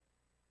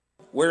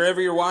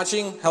Wherever you're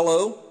watching,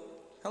 hello.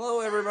 Hello,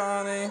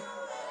 everybody.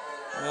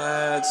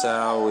 That's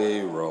how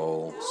we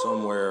roll.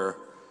 Somewhere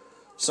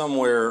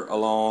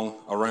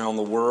around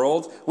the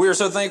world. We are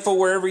so thankful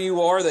wherever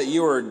you are that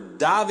you are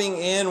diving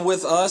in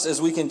with us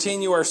as we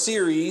continue our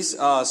series,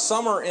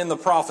 Summer in the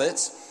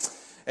Prophets.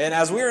 And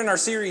as we're in our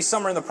series,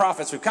 Summer in the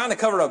Prophets, we've kind of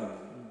covered a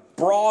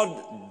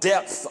broad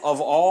depth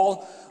of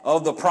all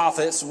of the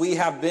prophets. We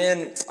have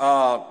been,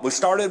 we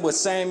started with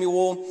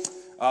Samuel.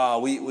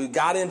 We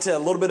got into a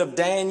little bit of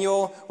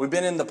Daniel. We've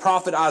been in the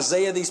prophet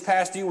Isaiah these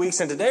past few weeks.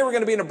 And today we're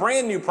going to be in a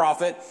brand new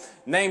prophet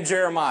named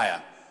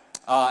Jeremiah.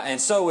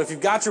 And so if you've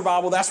got your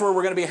Bible, that's where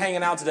we're going to be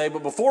hanging out today.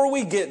 But before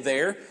we get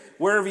there,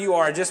 wherever you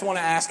are, I just want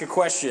to ask a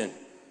question.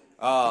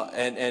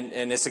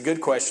 And it's a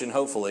good question,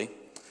 hopefully.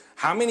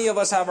 How many of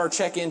us have our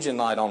check engine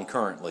light on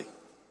currently?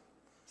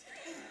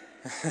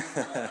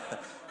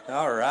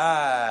 All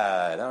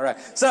right.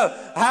 So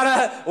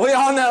we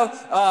all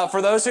know,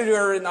 for those who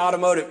are in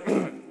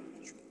automotive,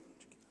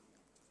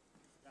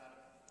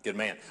 good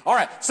man. All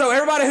right, so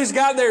everybody who's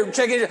got their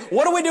check engine,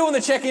 what do we do when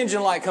the check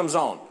engine light comes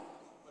on?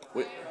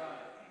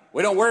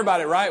 We don't worry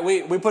about it, right?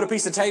 We put a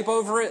piece of tape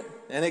over it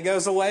and it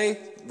goes away,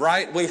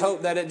 right? We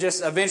hope that it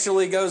just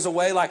eventually goes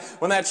away. Like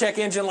when that check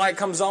engine light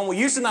comes on, we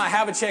used to not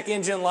have a check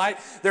engine light.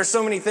 There's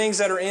so many things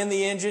that are in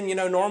the engine. You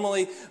know,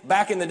 normally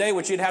back in the day,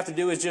 what you'd have to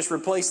do is just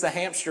replace the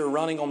hamster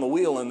running on the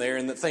wheel in there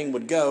and the thing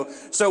would go.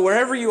 So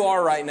wherever you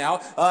are right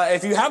now,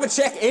 if you have a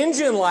check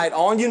engine light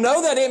on, you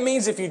know that it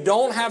means if you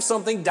don't have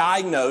something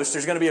diagnosed,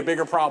 there's going to be a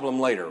bigger problem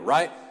later,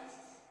 right?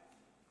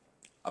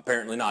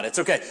 Apparently not. It's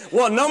okay.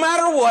 Well, no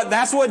matter what,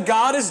 that's what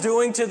God is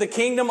doing to the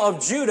kingdom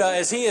of Judah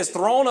as he has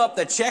thrown up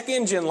the check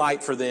engine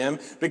light for them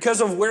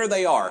because of where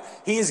they are.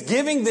 He is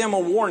giving them a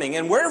warning.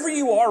 And wherever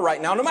you are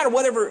right now, no matter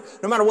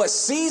what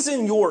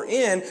season you're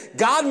in,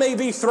 God may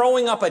be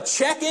throwing up a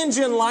check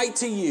engine light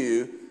to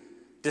you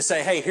to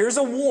say, hey, here's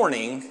a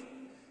warning.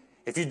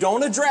 If you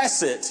don't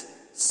address it,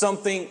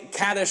 something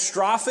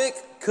catastrophic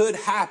could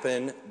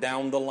happen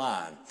down the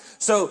line.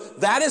 So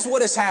that is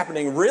what is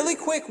happening really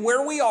quick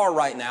where we are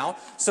right now.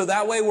 So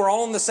that way we're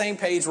all on the same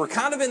page. We're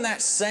kind of in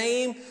that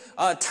same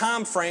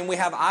time frame. We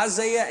have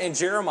Isaiah and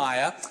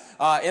Jeremiah.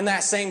 In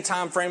that same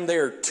time frame,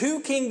 there are two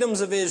kingdoms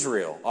of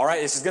Israel. All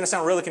right, this is going to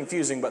sound really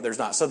confusing, but there's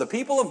not. So the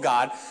people of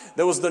God,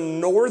 there was the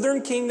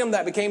northern kingdom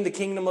that became the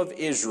kingdom of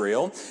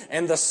Israel,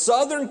 and the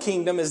southern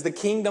kingdom is the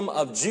kingdom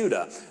of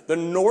Judah. The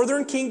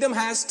northern kingdom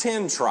has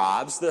 10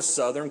 tribes. The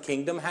southern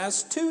kingdom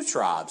has 2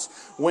 tribes.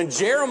 When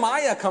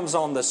Jeremiah comes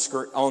on the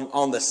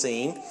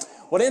scene,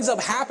 what ends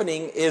up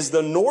happening is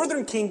the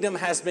northern kingdom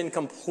has been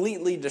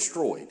completely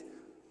destroyed,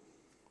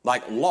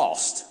 like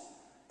lost.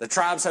 The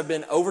tribes have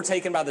been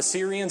overtaken by the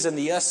Syrians and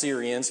the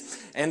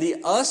Assyrians, and the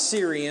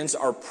Assyrians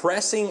are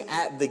pressing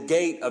at the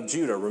gate of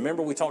Judah.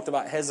 Remember, we talked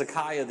about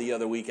Hezekiah the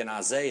other week in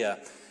Isaiah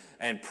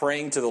and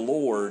praying to the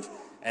Lord,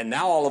 and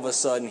now all of a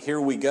sudden,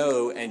 here we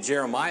go, and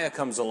Jeremiah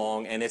comes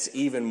along, and it's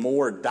even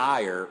more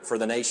dire for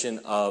the nation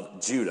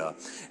of Judah.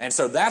 And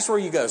so that's where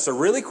you go. So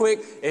really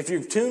quick, if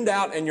you've tuned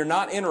out and you're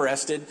not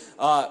interested,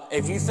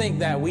 if you think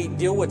that we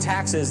deal with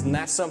taxes and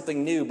that's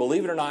something new,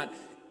 believe it or not,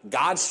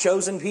 God's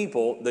chosen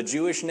people, the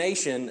Jewish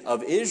nation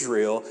of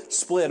Israel,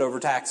 split over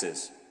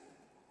taxes.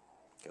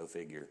 Go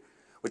figure.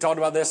 We talked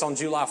about this on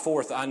July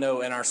 4th, I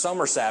know, in our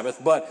summer Sabbath,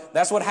 but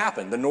that's what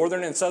happened. The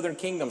northern and southern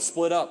kingdom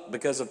split up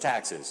because of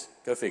taxes.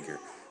 Go figure.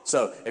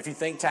 So if you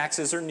think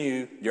taxes are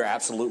new, you're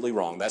absolutely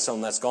wrong. That's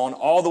something that's gone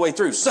all the way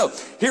through. So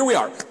here we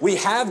are. We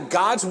have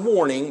God's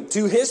warning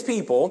to his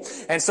people.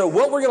 And so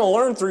what we're going to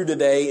learn through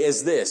today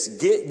is this.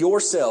 Get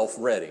yourself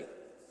ready.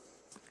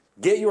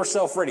 Get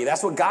yourself ready.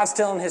 That's what God's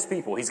telling his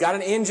people. He's got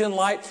an engine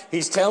light.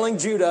 He's telling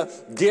Judah,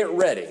 get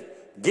ready.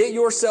 Get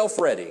yourself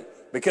ready.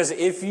 Because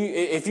if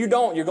you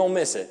don't, you're going to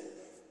miss it.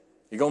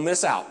 You're going to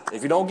miss out.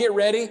 If you don't get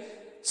ready,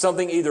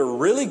 something either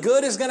really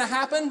good is going to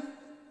happen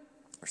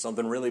or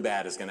something really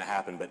bad is going to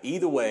happen. But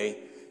either way,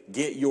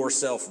 get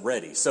yourself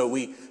ready. So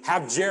we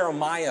have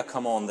Jeremiah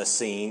come on the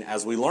scene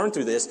as we learn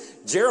through this.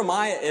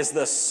 Jeremiah is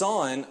the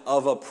son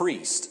of a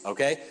priest,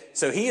 okay?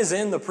 So he is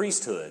in the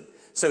priesthood.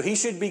 So he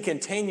should be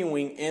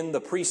continuing in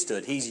the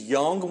priesthood. He's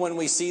young when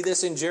we see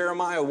this in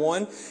Jeremiah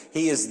 1.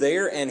 He is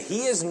there, and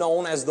he is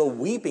known as the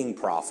weeping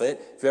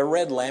prophet. If you ever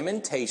read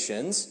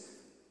Lamentations,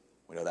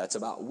 we know that's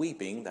about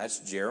weeping. That's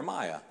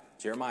Jeremiah.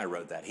 Jeremiah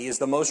wrote that. He is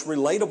the most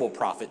relatable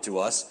prophet to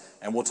us,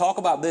 and we'll talk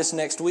about this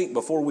next week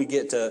before we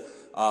get to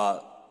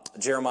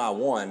Jeremiah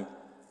 1.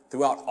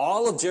 Throughout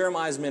all of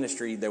Jeremiah's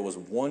ministry, there was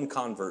one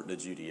convert to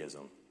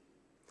Judaism.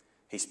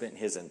 He spent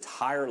his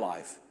entire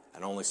life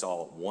and only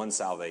saw one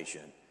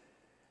salvation.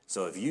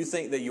 So if you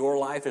think that your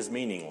life is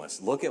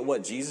meaningless, look at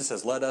what Jesus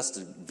has led us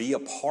to be a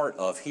part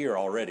of here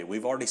already.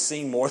 We've already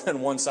seen more than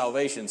one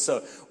salvation. So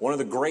one of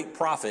the great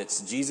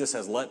prophets, Jesus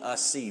has let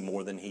us see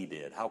more than he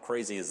did. How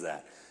crazy is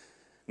that?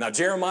 Now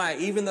Jeremiah,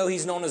 even though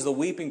he's known as the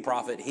weeping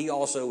prophet, he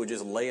also would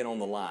just lay it on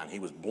the line. He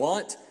was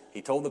blunt.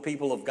 He told the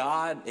people of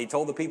God, he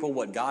told the people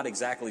what God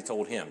exactly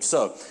told him.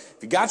 So, if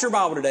you got your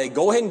Bible today,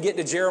 go ahead and get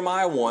to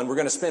Jeremiah 1. We're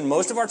going to spend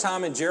most of our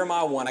time in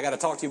Jeremiah 1. I got to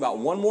talk to you about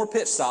one more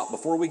pit stop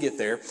before we get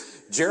there.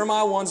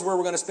 Jeremiah 1 is where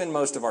we're going to spend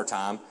most of our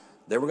time.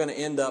 Then we're going to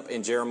end up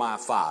in Jeremiah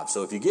 5.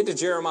 So if you get to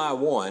Jeremiah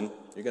 1,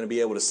 you're going to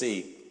be able to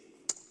see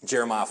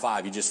Jeremiah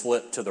 5. You just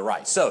flip to the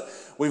right. So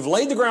we've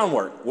laid the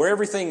groundwork where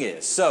everything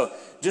is. So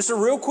just a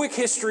real quick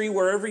history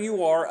wherever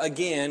you are.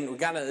 Again,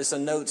 it's a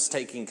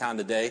notes-taking kind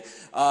of day.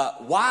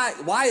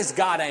 Why is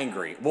God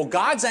angry? Well,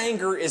 God's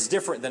anger is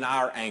different than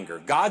our anger.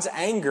 God's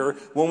anger,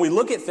 when we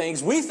look at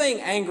things, we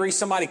think angry,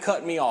 somebody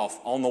cut me off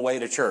on the way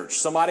to church.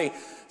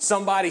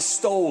 Somebody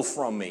stole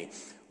from me.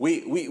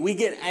 We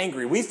get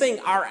angry. We think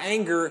our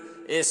anger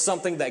is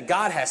something that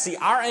God has. See,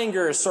 our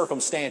anger is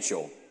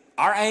circumstantial.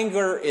 Our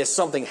anger is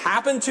something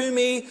happened to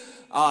me,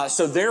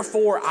 so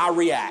therefore I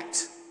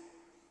react.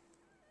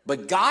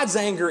 But God's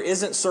anger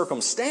isn't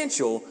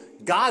circumstantial.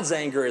 God's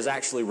anger is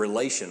actually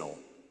relational.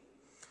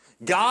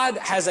 God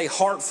has a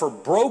heart for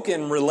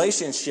broken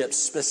relationships,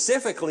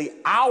 specifically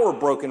our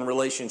broken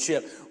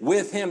relationship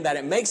with him, that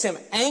it makes him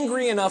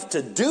angry enough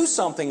to do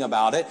something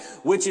about it,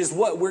 which is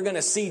what we're going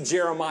to see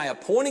Jeremiah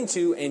pointing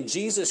to in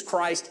Jesus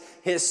Christ,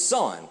 his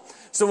son.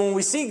 So when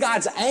we see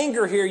God's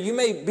anger here, you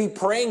may be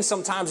praying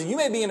sometimes, and you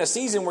may be in a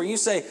season where you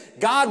say,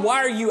 God, why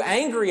are you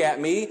angry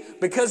at me?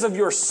 Because of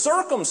your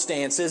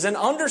circumstances. And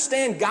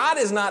understand, God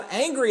is not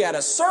angry at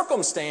a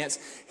circumstance.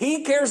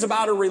 He cares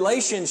about a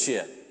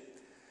relationship.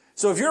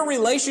 So if your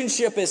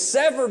relationship is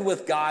severed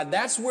with God,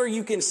 that's where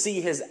you can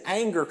see his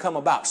anger come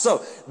about.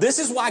 So this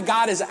is why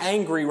God is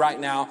angry right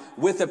now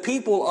with the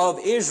people of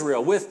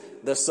Israel,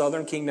 with the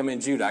southern kingdom in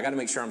Judah. I got to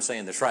make sure I'm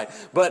saying this right.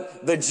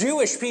 But the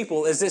Jewish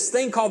people is this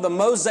thing called the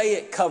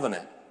Mosaic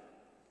covenant.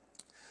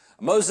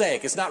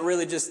 Mosaic, it's not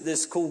really just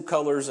this cool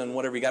colors and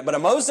whatever you got, but a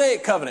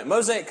Mosaic covenant,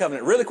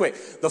 really quick.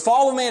 The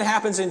fall of man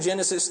happens in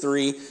Genesis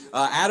 3.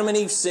 Adam and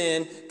Eve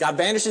sin. God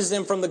banishes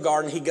them from the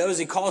garden.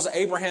 He calls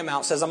Abraham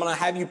out, says, I'm going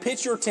to have you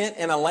pitch your tent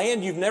in a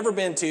land you've never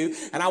been to,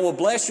 and I will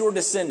bless your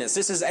descendants.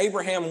 This is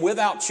Abraham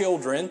without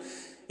children.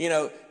 You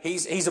know,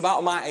 he's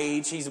about my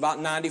age. He's about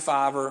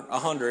 95 or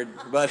 100,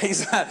 but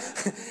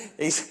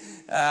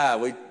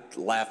we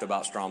laughed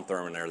about Strom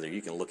Thurmond earlier.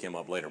 You can look him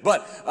up later.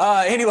 But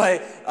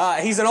anyway,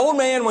 he's an old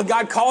man. When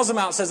God calls him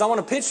out and says, I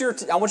want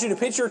you to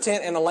pitch your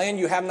tent in a land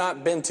you have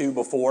not been to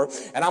before,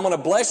 and I'm going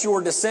to bless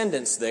your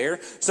descendants there.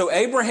 So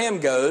Abraham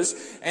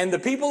goes, and the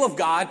people of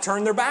God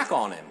turn their back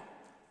on him.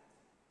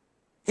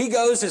 He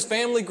goes, his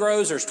family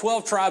grows, there's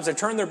 12 tribes, they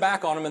turn their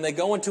back on him, and they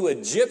go into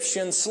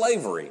Egyptian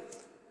slavery.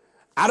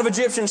 Out of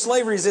Egyptian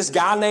slavery, this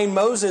guy named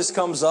Moses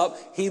comes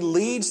up. He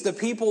leads the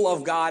people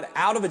of God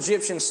out of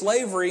Egyptian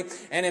slavery,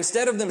 and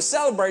instead of them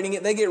celebrating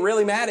it, they get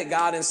really mad at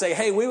God and say,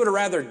 hey, we would have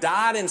rather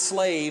died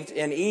enslaved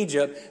in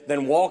Egypt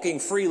than walking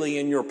freely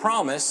in your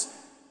promise.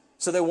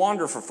 So they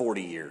wander for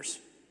 40 years.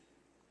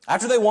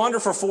 After they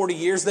wander for 40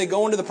 years, they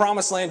go into the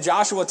promised land.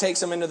 Joshua takes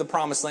them into the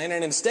promised land,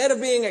 and instead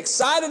of being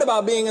excited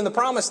about being in the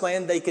promised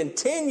land, they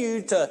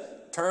continue to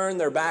turn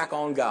their back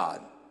on God.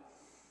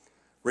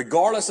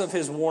 Regardless of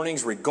his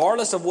warnings,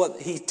 regardless of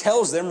what he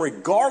tells them,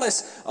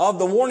 regardless of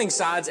the warning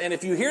signs. And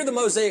if you hear the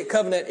Mosaic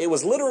covenant, it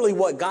was literally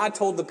what God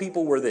told the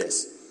people were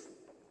this.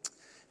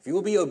 If you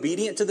will be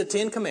obedient to the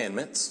 10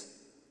 commandments,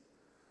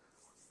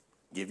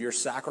 give your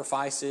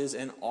sacrifices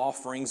and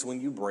offerings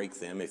when you break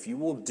them. If you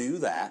will do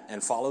that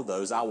and follow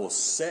those, I will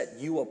set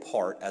you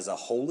apart as a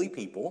holy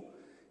people.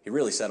 He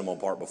really set them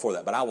apart before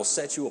that, but I will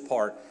set you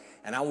apart,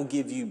 and I will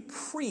give you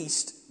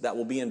priests that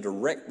will be in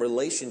direct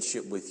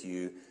relationship with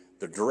you,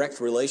 the direct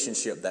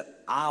relationship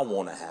that I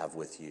want to have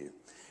with you.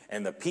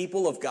 And the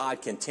people of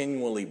God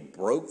continually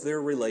broke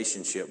their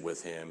relationship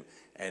with him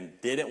and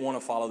didn't want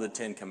to follow the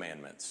 10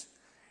 commandments.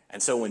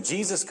 And so when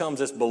Jesus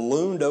comes, it's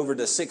ballooned over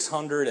to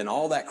 600 and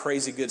all that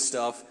crazy good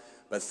stuff.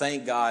 But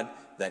thank God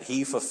that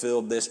he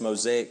fulfilled this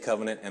Mosaic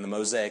covenant and the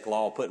Mosaic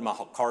law. Putting my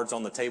cards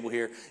on the table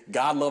here.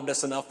 God loved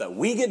us enough that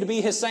we get to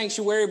be his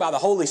sanctuary by the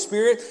Holy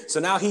Spirit.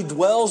 So now he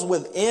dwells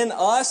within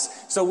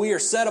us. So we are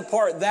set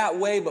apart that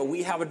way, but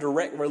we have a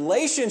direct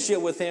relationship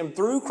with him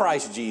through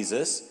Christ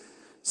Jesus.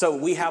 So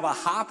we have a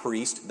high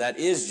priest that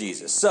is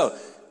Jesus. So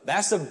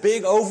that's a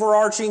big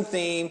overarching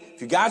theme.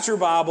 If you got your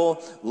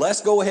Bible, let's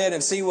go ahead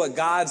and see what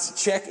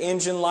God's check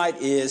engine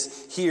light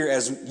is here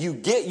as you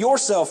get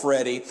yourself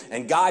ready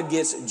and God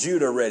gets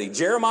Judah ready.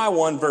 Jeremiah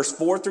 1 verse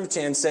 4 through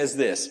 10 says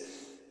this.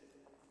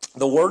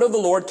 The word of the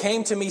Lord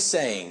came to me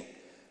saying,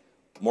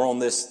 more on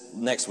this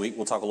next week.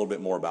 We'll talk a little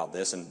bit more about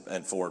this in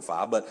 4 and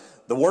 5. But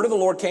the word of the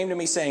Lord came to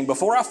me saying,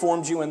 before I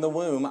formed you in the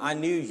womb, I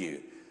knew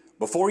you.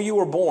 Before you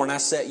were born, I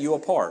set you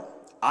apart.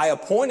 I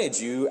appointed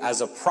you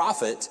as a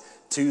prophet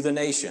to the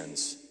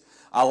nations.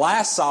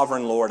 Alas,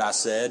 sovereign Lord, I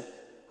said,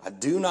 I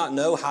do not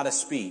know how to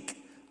speak.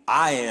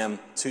 I am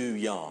too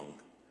young.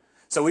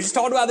 So we just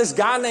talked about this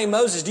guy named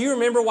Moses. Do you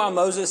remember why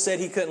Moses said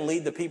he couldn't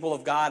lead the people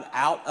of God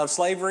out of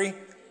slavery?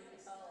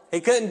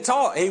 He couldn't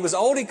talk. He was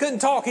old. He couldn't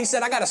talk. He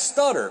said, I got a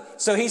stutter.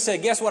 So he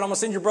said, guess what? I'm going to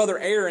send your brother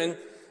Aaron.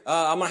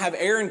 I'm going to have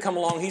Aaron come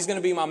along. He's going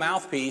to be my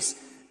mouthpiece.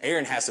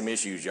 Aaron has some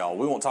issues, y'all.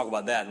 We won't talk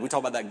about that. We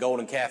talk about that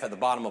golden calf at the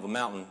bottom of a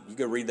mountain. You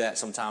go read that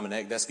sometime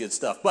in that's good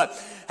stuff. But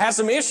has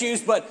some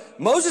issues, but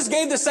Moses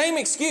gave the same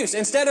excuse.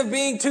 Instead of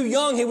being too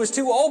young, he was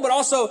too old, but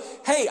also,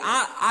 hey,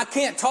 I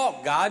can't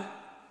talk, God.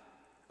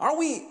 Aren't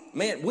we,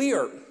 man, we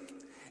are,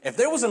 if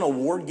there was an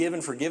award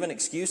given for giving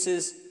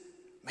excuses,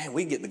 man,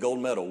 we'd get the gold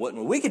medal,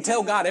 wouldn't we? We could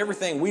tell God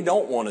everything we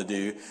don't want to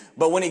do,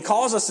 but when he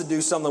calls us to do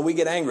something, we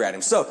get angry at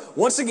him. So,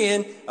 once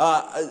again,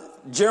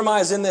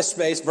 Jeremiah is in this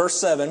space, verse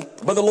 7.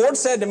 But the Lord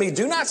said to me,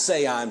 do not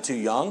say I am too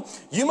young.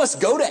 You must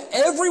go to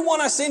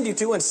everyone I send you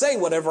to and say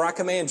whatever I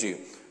command you.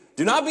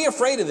 Do not be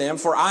afraid of them,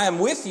 for I am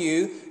with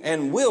you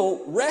and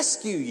will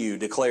rescue you,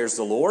 declares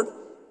the Lord.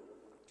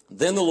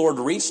 Then the Lord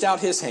reached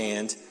out his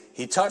hand.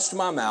 He touched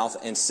my mouth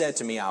and said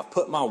to me, I have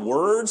put my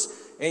words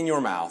in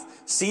your mouth.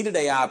 See,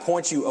 today I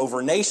appoint you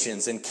over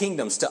nations and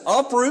kingdoms to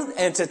uproot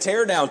and to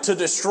tear down, to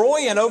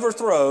destroy and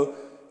overthrow,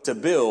 to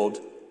build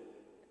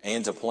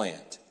and to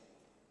plant.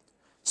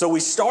 So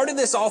we started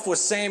this off with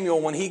Samuel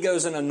when he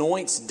goes and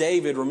anoints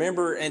David.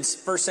 Remember in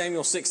 1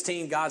 Samuel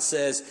 16, God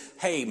says,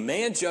 hey,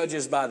 man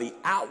judges by the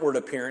outward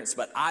appearance,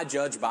 but I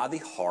judge by the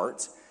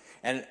heart.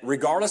 And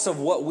regardless of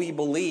what we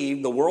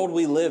believe, the world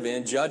we live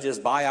in judges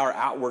by our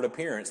outward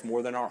appearance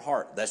more than our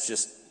heart. That's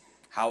just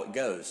how it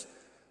goes.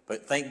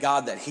 But thank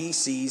God that he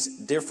sees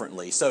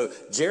differently. So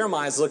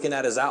Jeremiah's looking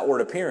at his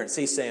outward appearance.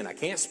 He's saying, I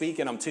can't speak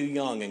and I'm too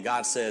young. And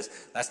God says,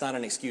 that's not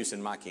an excuse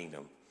in my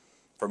kingdom.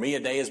 For me,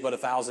 a day is but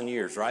 1,000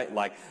 years, right?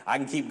 Like, I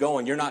can keep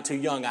going. You're not too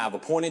young. I have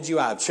appointed you.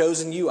 I have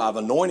chosen you. I've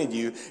anointed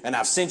you. And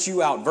I've sent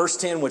you out. Verse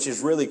 10, which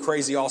is really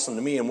crazy awesome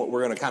to me and what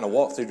we're going to kind of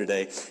walk through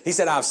today. He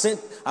said,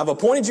 I've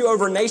appointed you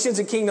over nations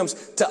and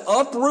kingdoms to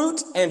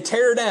uproot and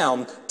tear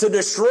down, to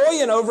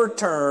destroy and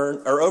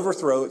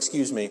overthrow,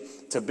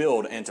 to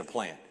build and to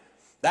plant.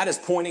 That is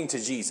pointing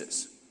to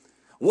Jesus.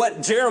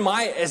 What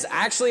Jeremiah is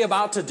actually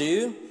about to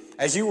do,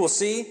 as you will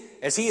see,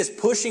 as he is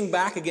pushing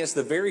back against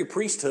the very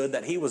priesthood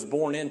that he was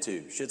born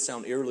into. Should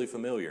sound eerily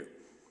familiar.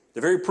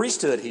 The very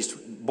priesthood he's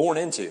born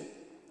into.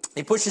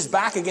 He pushes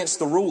back against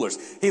the rulers.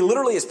 He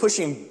literally is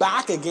pushing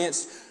back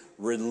against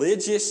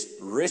religious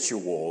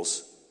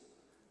rituals,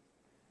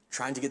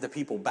 trying to get the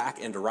people back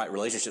into right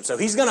relationships. So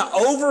he's going to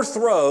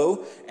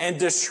overthrow and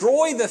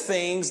destroy the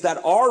things that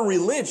are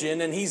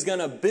religion, and he's going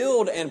to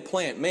build and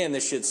plant. Man,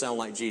 this should sound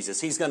like Jesus.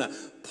 He's going to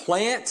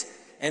plant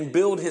and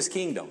build his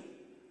kingdom.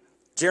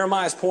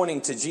 Jeremiah is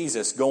pointing to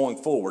Jesus going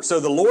forward. So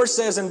the Lord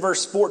says in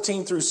verse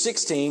 14 through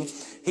 16,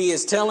 he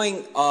is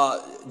telling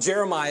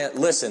Jeremiah,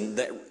 listen,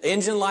 the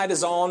engine light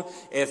is on.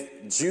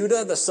 If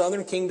Judah, the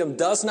southern kingdom,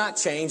 does not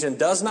change and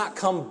does not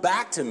come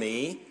back to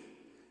me,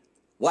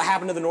 what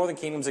happened to the northern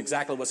kingdom is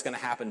exactly what's going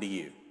to happen to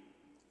you.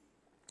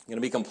 You're going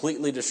to be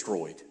completely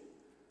destroyed.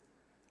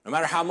 No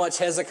matter how much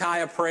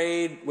Hezekiah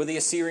prayed with the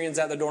Assyrians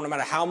at the door, no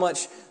matter how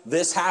much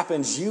this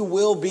happens, you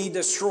will be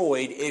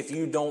destroyed if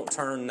you don't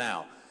turn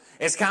now.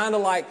 It's kind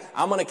of like,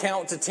 I'm going to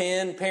count to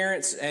 10,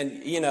 parents,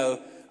 and,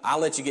 I'll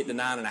let you get to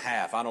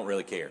 9.5. I don't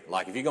really care.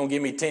 Like, if you're going to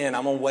give me 10,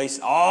 I'm going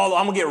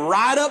to get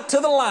right up to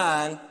the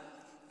line,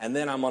 and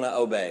then I'm going to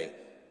obey.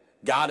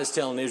 God is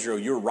telling Israel,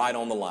 you're right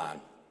on the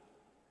line.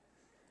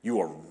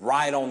 You are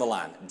right on the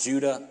line.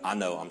 Judah, I'm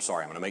going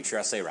to make sure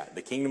I say it right.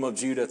 The kingdom of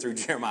Judah through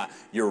Jeremiah,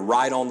 you're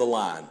right on the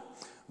line.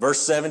 Verse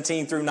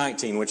 17 through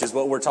 19, which is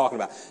what we're talking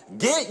about.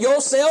 Get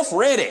yourself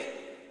ready.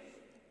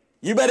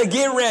 You better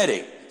get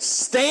ready.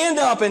 Stand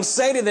up and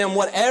say to them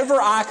whatever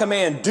I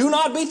command. Do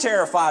not be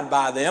terrified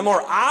by them,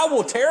 or I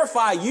will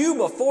terrify you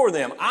before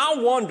them. I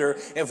wonder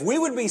if we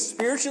would be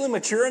spiritually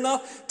mature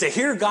enough to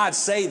hear God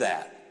say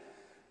that.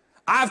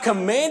 I've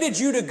commanded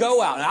you to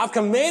go out, and I've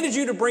commanded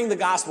you to bring the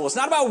gospel. It's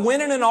not about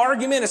winning an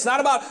argument. It's not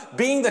about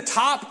being the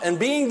top and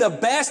being the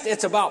best.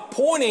 It's about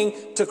pointing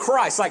to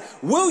Christ. Like,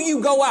 will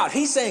you go out?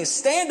 He's saying,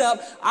 stand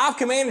up. I've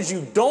commanded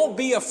you. Don't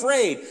be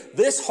afraid.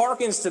 This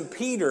harkens to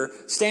Peter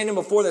standing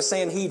before the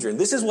Sanhedrin.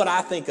 This is what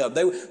I think of.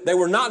 They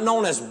were not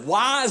known as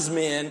wise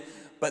men,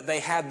 but they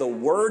had the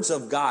words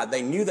of God.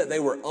 They knew that they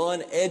were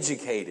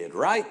uneducated,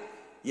 right?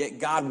 Yet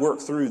God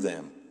worked through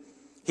them.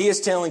 He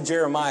is telling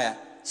Jeremiah,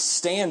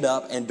 stand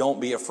up and don't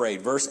be afraid.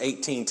 Verse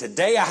 18,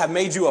 today I have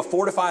made you a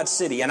fortified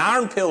city, an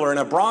iron pillar and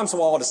a bronze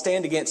wall to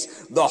stand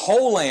against the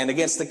whole land,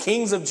 against the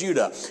kings of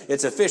Judah,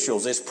 its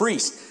officials, its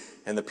priests,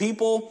 and the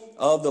people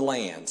of the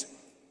land.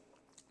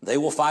 They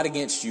will fight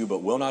against you,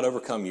 but will not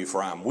overcome you,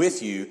 for I am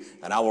with you,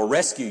 and I will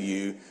rescue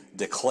you,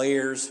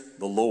 declares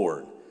the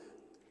Lord.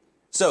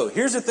 So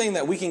here's the thing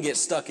that we can get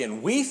stuck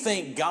in. We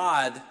think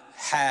God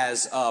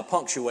has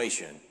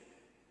punctuation.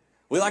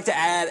 We like to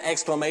add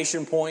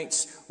exclamation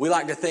points. We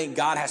like to think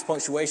God has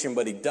punctuation,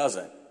 but he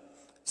doesn't.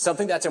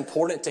 Something that's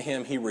important to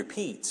him, he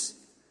repeats.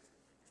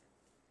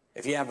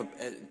 If you have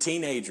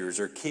teenagers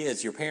or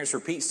kids, your parents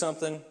repeat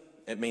something,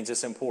 it means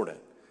it's important.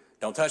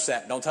 Don't touch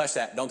that, don't touch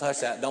that, don't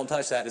touch that, don't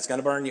touch that. It's going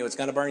to burn you, it's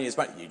going to burn you.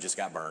 You just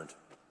got burned,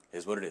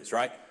 is what it is,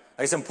 right?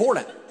 It's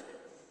important.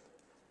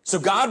 So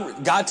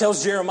God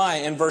tells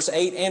Jeremiah in verse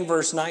 8 and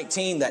verse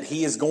 19 that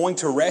he is going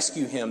to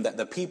rescue him, that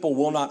the people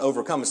will not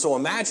overcome. So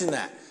imagine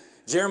that.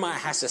 Jeremiah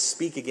has to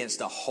speak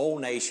against a whole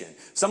nation.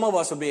 Some of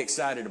us would be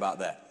excited about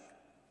that.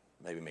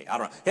 Maybe me. I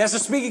don't know. He has to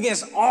speak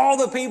against all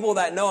the people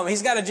that know him.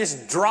 He's got to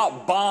just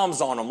drop bombs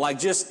on them, like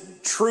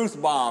just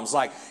truth bombs.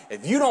 Like,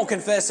 if you don't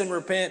confess and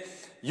repent,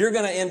 you're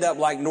going to end up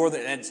like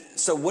Northern. And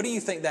so what do you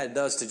think that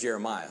does to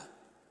Jeremiah?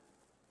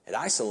 It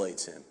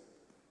isolates him.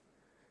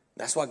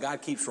 That's why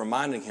God keeps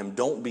reminding him,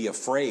 don't be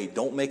afraid.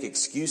 Don't make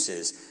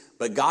excuses.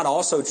 But God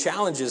also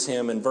challenges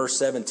him in verse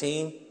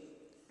 17.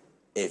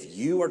 If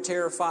you are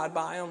terrified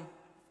by him,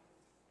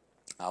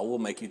 I will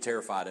make you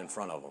terrified in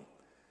front of them.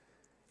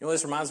 You know what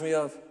this reminds me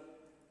of?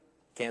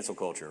 Cancel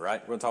culture,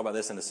 right? We're going to talk about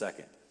this in a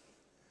second.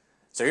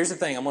 So here's the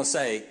thing I'm going to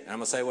say, and I'm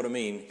going to say what I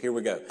mean. Here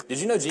we go. Did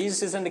you know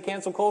Jesus is into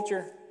cancel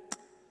culture?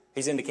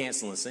 He's into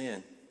canceling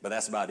sin, but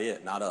that's about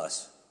it, not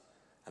us.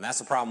 And that's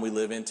the problem we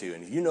live into.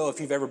 And you know, if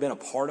you've ever been a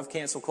part of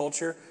cancel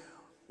culture,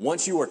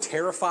 once you are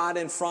terrified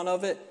in front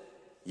of it,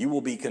 you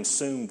will be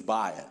consumed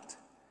by it.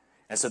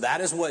 And so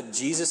that is what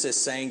Jesus is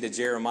saying to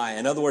Jeremiah.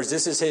 In other words,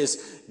 this is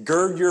his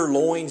gird your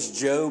loins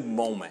Job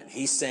moment.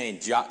 He's saying,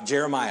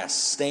 Jeremiah,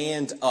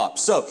 stand up.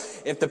 So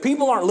if the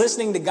people aren't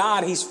listening to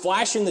God, he's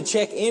flashing the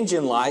check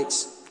engine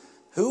lights.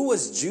 Who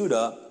was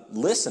Judah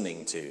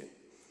listening to?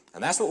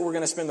 And that's what we're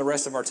going to spend the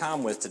rest of our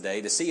time with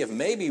today, to see if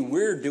maybe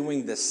we're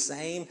doing the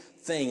same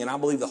thing. And I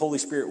believe the Holy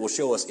Spirit will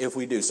show us if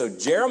we do. So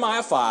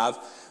Jeremiah 5,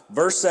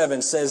 verse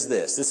 7 says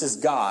this. This is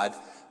God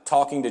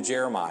talking to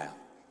Jeremiah.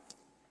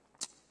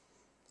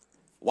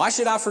 Why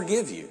should I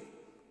forgive you?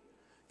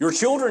 Your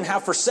children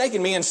have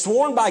forsaken me and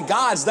sworn by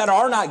gods that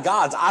are not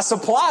gods. I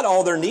supplied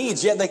all their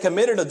needs, yet they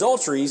committed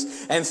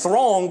adulteries and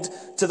thronged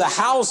to the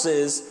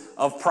houses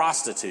of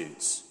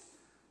prostitutes.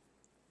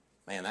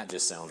 Man, that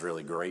just sounds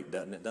really great,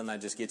 doesn't it? Doesn't that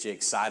just get you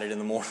excited in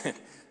the morning?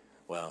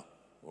 Well,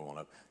 we won't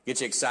know.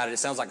 Get you excited. It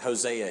sounds like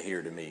Hosea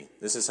here to me.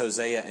 This is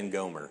Hosea and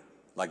Gomer.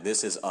 Like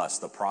this is us,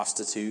 the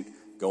prostitute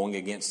going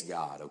against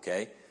God,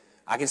 okay?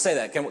 I can say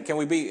that. Can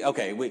we be,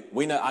 okay,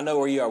 we know, I know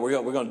where you are.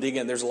 We're going to dig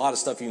in. There's a lot of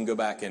stuff you can go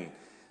back and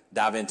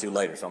dive into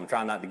later. So I'm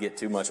trying not to get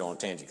too much on a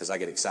tangent because I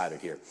get excited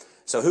here.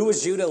 So who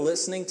was Judah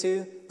listening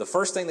to? The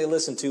first thing they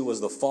listened to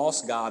was the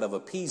false god of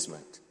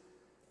appeasement.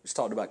 We just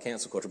talked about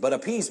cancel culture, but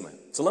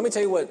appeasement. So let me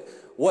tell you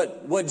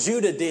what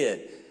Judah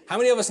did. How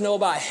many of us know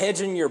about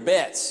hedging your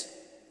bets?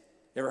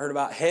 You ever heard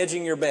about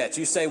hedging your bets?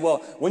 You say, well,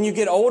 when you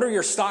get older,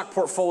 your stock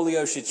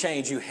portfolio should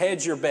change. You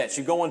hedge your bets.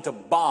 You go into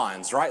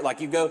bonds, right? Like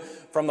you go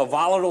from a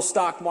volatile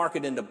stock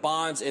market into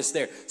bonds. It's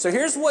there. So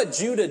here's what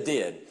Judah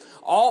did.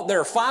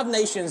 There are 5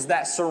 nations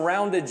that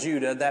surrounded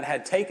Judah that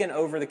had taken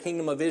over the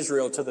kingdom of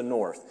Israel to the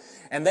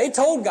north. And they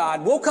told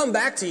God, we'll come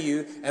back to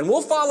you and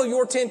we'll follow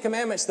your 10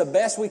 commandments the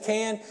best we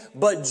can.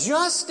 But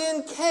just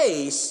in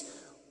case,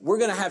 we're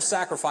going to have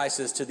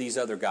sacrifices to these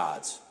other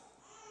gods.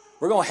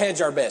 We're going to hedge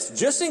our bets.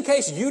 Just in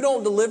case you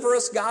don't deliver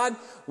us, God,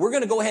 we're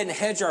going to go ahead and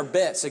hedge our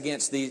bets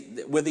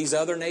with these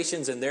other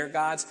nations and their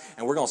gods,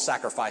 and we're going to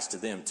sacrifice to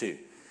them too.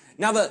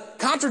 Now, the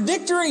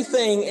contradictory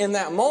thing in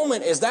that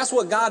moment is that's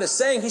what God is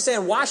saying. He's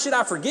saying, why should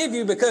I forgive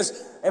you?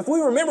 Because if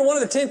we remember, one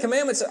of the 10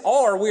 commandments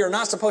we are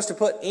not supposed to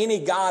put any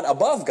God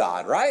above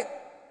God, right?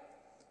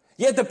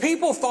 Yet the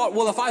people thought,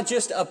 well, if I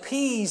just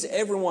appease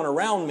everyone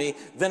around me,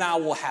 then I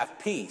will have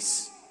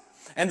peace.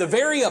 And the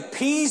very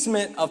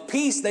appeasement of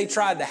peace they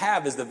tried to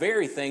have is the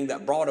very thing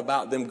that brought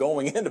about them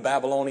going into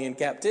Babylonian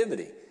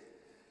captivity.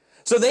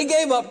 So they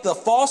gave up the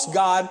false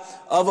god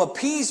of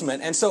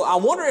appeasement. And so I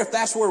wonder if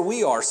that's where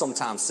we are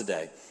sometimes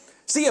today.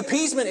 See,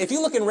 appeasement, if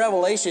you look in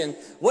Revelation,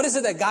 what is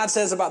it that God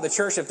says about the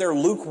church? If they're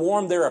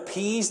lukewarm, they're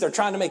appeased. They're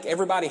trying to make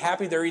everybody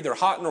happy. They're either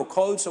hot nor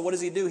cold. So what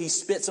does he do? He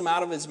spits them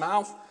out of his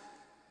mouth.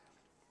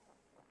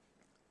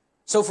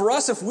 So for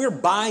us, if we're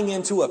buying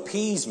into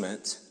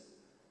appeasement,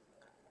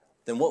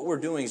 then what we're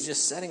doing is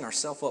just setting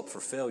ourselves up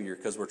for failure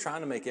because we're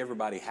trying to make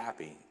everybody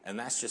happy, and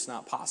that's just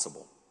not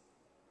possible.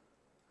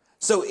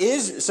 So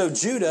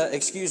Judah,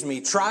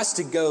 tries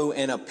to go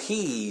and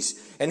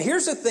appease. And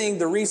here's the thing,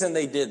 the reason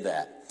they did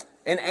that.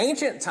 In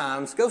ancient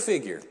times, go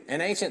figure,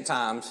 in ancient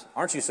times,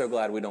 aren't you so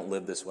glad we don't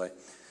live this way?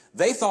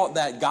 They thought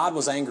that God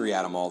was angry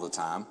at them all the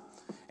time,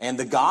 and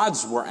the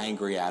gods were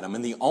angry at them.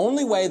 And the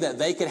only way that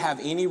they could have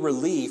any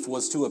relief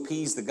was to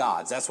appease the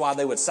gods. That's why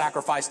they would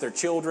sacrifice their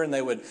children.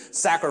 They would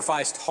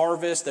sacrifice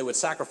harvest. They would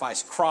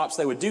sacrifice crops.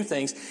 They would do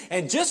things.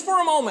 And just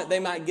for a moment, they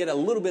might get a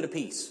little bit of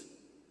peace.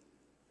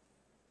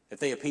 If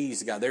they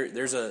appease God,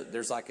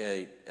 there's like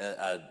a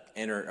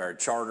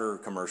charter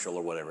commercial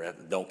or whatever.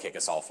 Don't kick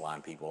us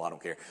offline, people. I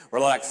don't care.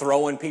 We're like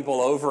throwing people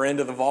over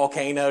into the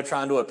volcano,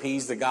 trying to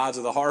appease the gods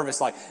of the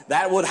harvest. Like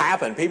that would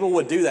happen. People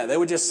would do that. They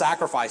would just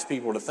sacrifice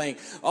people to think,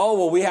 oh,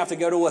 well, we have to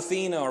go to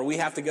Athena or we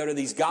have to go to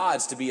these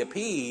gods to be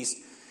appeased.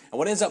 And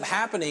what ends up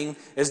happening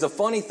is the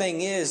funny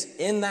thing is,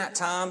 in that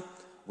time,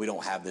 we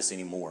don't have this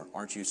anymore.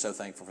 Aren't you so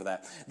thankful for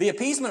that? The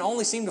appeasement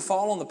only seemed to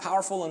fall on the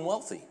powerful and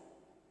wealthy.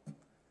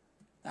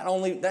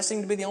 That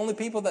seemed to be the only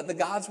people that the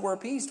gods were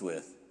appeased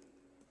with.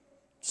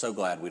 So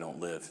glad we don't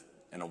live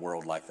in a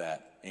world like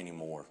that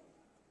anymore.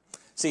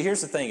 See,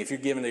 here's the thing. If you're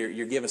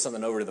giving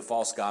something over to the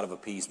false god of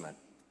appeasement.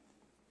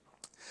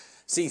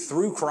 See,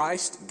 through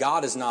Christ,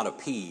 God is not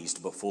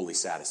appeased but fully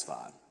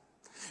satisfied.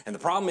 And the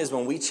problem is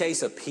when we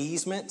chase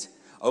appeasement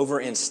over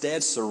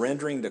instead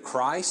surrendering to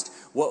Christ,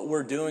 what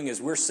we're doing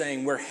is we're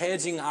saying we're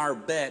hedging our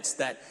bets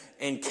that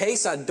in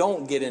case I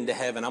don't get into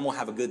heaven, I'm going to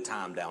have a good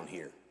time down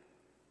here.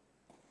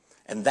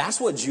 And that's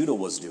what Judah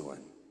was doing.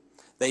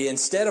 They,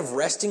 instead of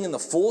resting in the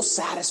full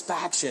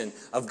satisfaction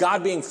of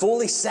God being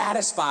fully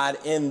satisfied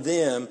in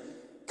them,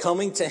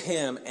 coming to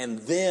him and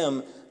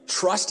them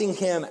trusting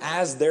him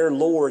as their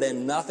Lord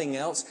and nothing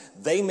else,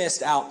 they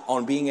missed out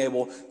on being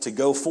able to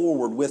go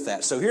forward with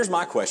that. So here's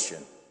my question.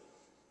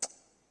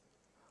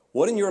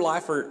 What in your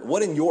life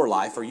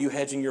are you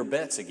hedging your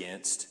bets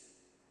against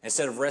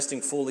instead of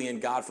resting fully in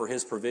God for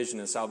his provision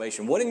and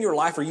salvation? What in your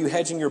life are you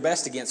hedging your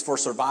bets against for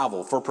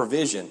survival, for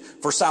provision,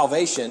 for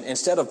salvation,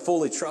 instead of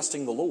fully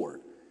trusting the Lord?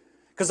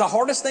 Because the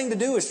hardest thing to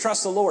do is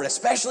trust the Lord,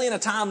 especially in a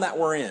time that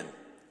we're in.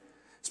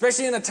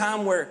 Especially in a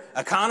time where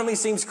economy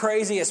seems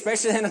crazy,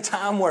 especially in a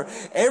time where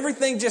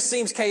everything just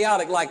seems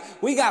chaotic. Like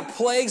we got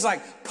plagues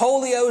like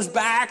polio's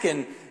back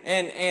and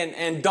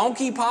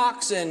donkey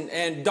pox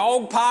and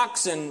dog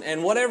pox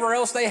and whatever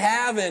else they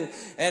have. And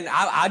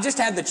I just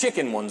had the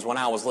chicken ones when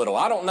I was little.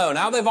 I don't know.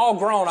 Now they've all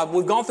grown.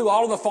 We've gone through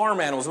all of the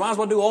farm animals. Might as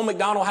well do Old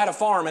MacDonald had a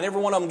farm and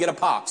every one of them get a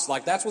pox.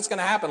 Like that's what's going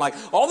to happen. Like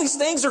all these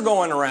things are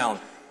going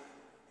around.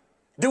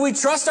 Do we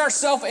trust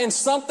ourselves in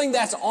something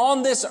that's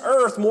on this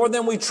earth more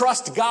than we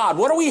trust God?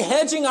 What are we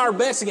hedging our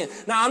bets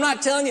against? Now, I'm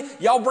not telling you,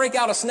 y'all break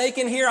out a snake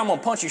in here, I'm going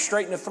to punch you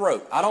straight in the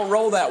throat. I don't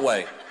roll that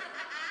way.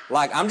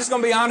 Like, I'm just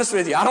going to be honest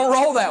with you. I don't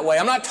roll that way.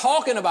 I'm not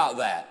talking about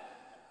that.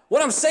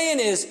 What I'm saying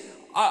is,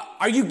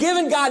 are you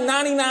giving God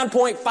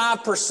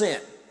 99.5%?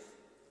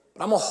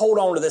 But I'm going to hold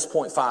on to this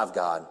 0.5,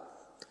 God.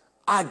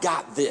 I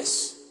got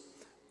this.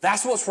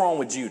 That's what's wrong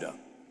with Judah.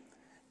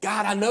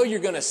 God, I know you're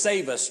going to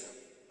save us,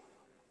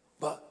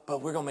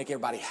 but we're going to make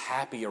everybody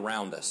happy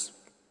around us.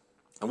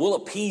 And we'll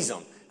appease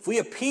them. If we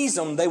appease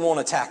them, they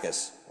won't attack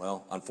us.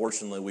 Well,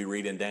 unfortunately, we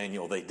read in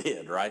Daniel they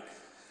did, right?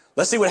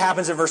 Let's see what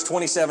happens in verse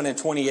 27 and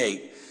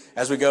 28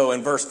 as we go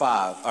in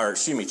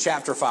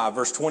chapter 5,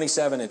 verse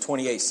 27 and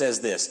 28 says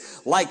this.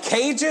 Like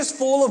cages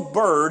full of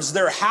birds,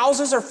 their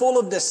houses are full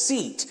of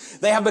deceit.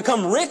 They have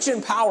become rich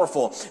and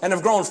powerful and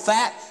have grown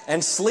fat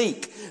and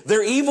sleek.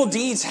 Their evil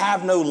deeds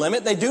have no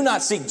limit. They do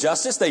not seek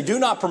justice. They do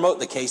not promote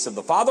the case of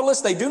the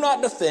fatherless. They do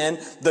not defend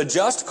the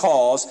just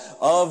cause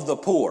of the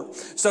poor.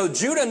 So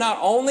Judah not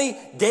only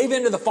gave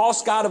into the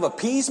false god of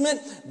appeasement,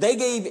 they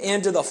gave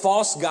into the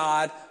false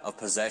god of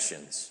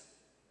possessions.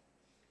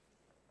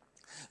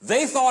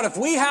 They thought if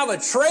we have a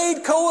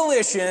trade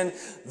coalition,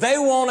 they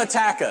won't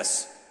attack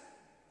us.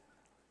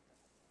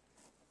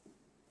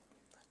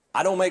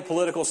 I don't make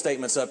political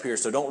statements up here,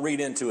 so don't read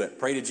into it.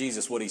 Pray to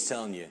Jesus what he's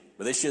telling you.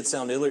 But this should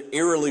sound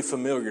eerily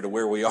familiar to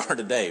where we are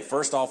today.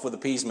 First off with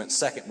appeasement,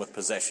 second with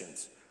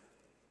possessions.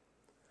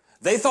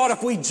 They thought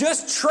if we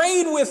just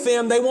trade with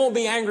them, they won't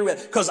be angry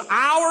with it. Because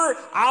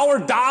our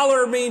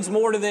dollar means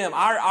more to them.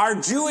 Our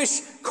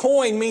Jewish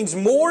coin means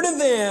more to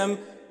them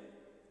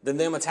than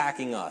them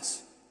attacking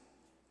us.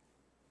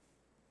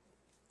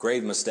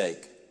 Grave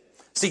mistake.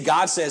 See,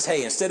 God says,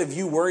 hey, instead of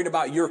you worried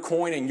about your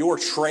coin and your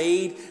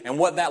trade and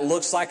what that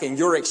looks like and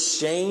your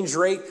exchange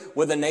rate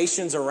with the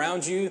nations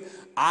around you,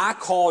 I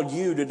called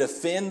you to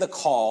defend the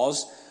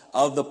cause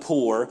of the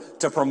poor,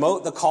 to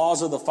promote the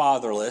cause of the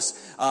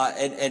fatherless,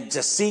 and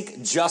to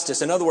seek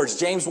justice. In other words,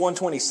 James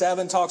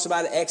 1:27 talks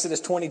about it.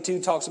 Exodus 22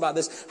 talks about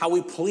this, how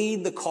we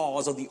plead the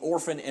cause of the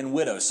orphan and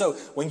widow. So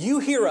when you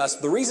hear us,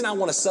 the reason I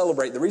want to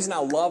celebrate, the reason I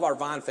love our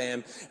Vine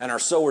fam and our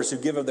sowers who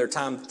give of their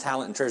time,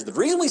 talent, and treasure, the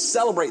reason we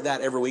celebrate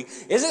that every week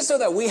isn't so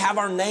that we have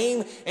our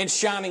name in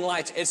shining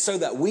lights. It's so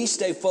that we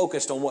stay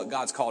focused on what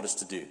God's called us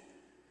to do.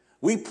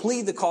 We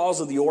plead the cause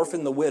of the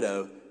orphan, the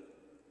widow,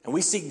 and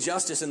we seek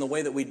justice in the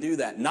way that we do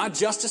that. Not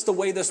justice the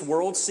way this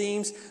world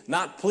seems,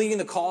 not pleading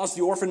the cause,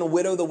 the orphan, the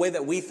widow, the way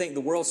that we think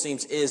the world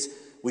seems, is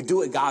we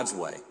do it God's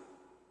way.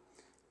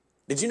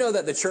 Did you know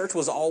that the church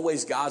was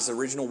always God's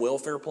original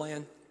welfare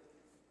plan?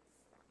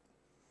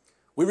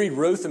 We read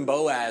Ruth and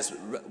Boaz,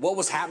 what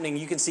was happening,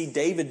 you can see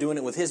David doing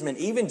it with his men.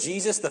 Even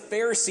Jesus, the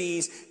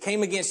Pharisees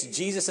came against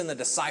Jesus and the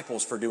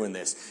disciples for doing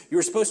this. You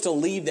were supposed to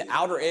leave the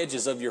outer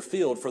edges of your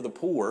field for the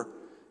poor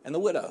and the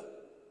widow.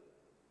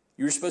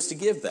 You were supposed to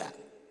give that.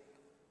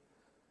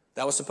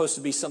 That was supposed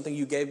to be something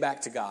you gave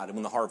back to God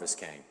when the harvest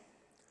came.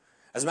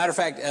 As a matter of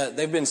fact,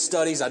 there have been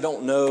studies. I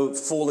don't know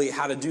fully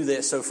how to do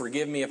this, so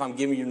forgive me if I'm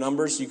giving you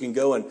numbers. You can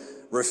go and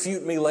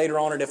refute me later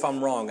on it if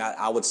I'm wrong.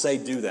 I would say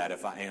do that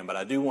if I am, but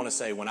I do want to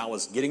say when I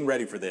was getting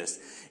ready for this,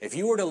 if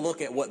you were to look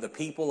at what the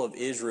people of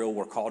Israel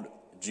were called,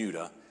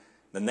 Judah,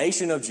 the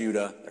nation of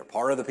Judah, they're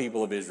part of the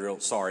people of Israel,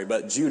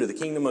 but Judah, the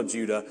kingdom of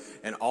Judah,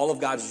 and all of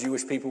God's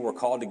Jewish people were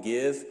called to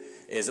give,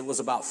 it was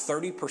about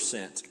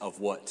 30% of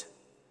what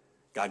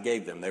God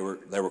gave them. They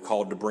were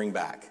called to bring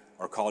back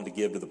or called to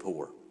give to the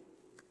poor.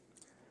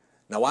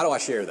 Now, why do I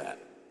share that?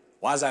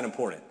 Why is that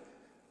important?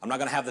 I'm not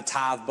going to have the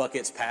tithe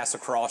buckets pass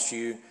across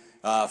you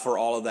for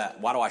all of that.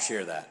 Why do I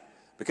share that?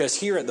 Because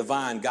here at the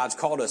Vine, God's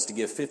called us to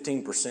give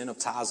 15% of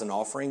tithes and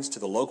offerings to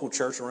the local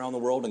church around the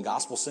world and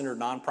gospel-centered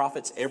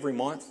nonprofits every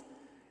month,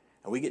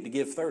 and we get to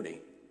give 30.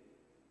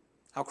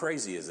 How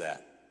crazy is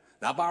that?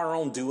 Not by our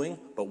own doing,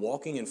 but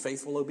walking in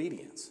faithful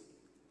obedience.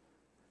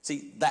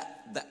 See,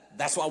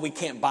 that's why we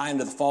can't buy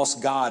into the false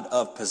god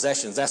of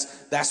possessions.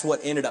 That's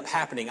what ended up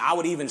happening. I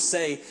would even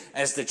say,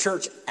 as the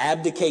church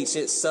abdicates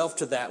itself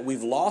to that,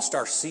 we've lost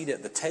our seat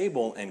at the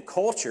table and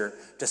culture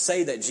to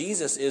say that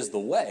Jesus is the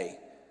way.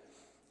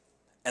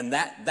 And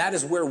that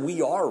is where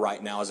we are right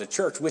now as a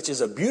church, which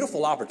is a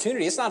beautiful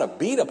opportunity. It's not a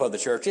beat up of the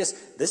church. This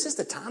is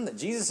the time that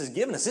Jesus has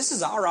given us. This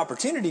is our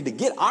opportunity to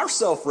get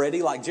ourselves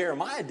ready like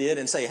Jeremiah did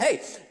and say,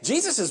 hey,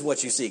 Jesus is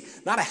what you seek.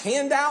 Not a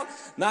handout,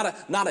 not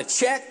a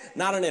check,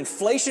 not an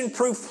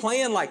inflation-proof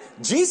plan. Like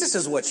Jesus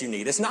is what you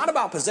need. It's not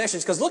about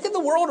possessions, because look at the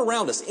world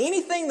around us.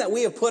 Anything that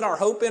we have put our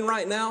hope in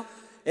right now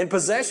in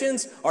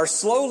possessions are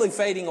slowly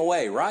fading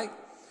away, right?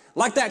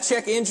 Like that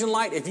check engine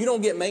light, if you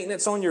don't get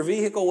maintenance on your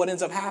vehicle, what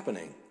ends up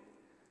happening?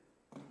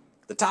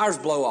 The tires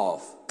blow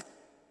off.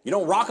 You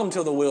don't rock them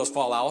till the wheels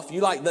fall off.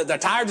 The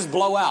tires just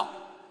blow out.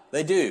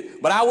 They do.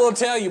 But I will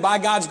tell you, by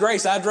God's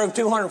grace, I drove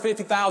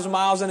 250,000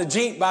 miles in a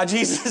Jeep by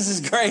Jesus'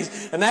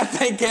 grace, and that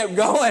thing kept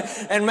going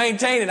and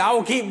maintaining. I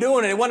will keep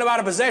doing it. It wasn't about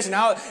a possession.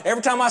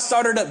 Every time I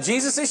started up,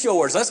 Jesus, it's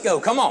yours. Let's go.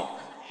 Come on.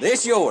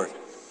 It's yours.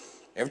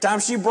 Every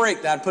time she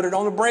braked, I'd put it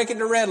on the brake at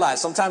the red light.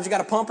 Sometimes you got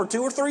to pump her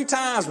 2 or 3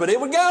 times, but it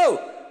would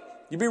go.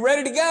 You'd be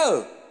ready to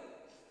go.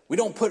 We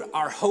don't put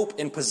our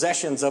hope in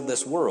possessions of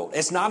this world.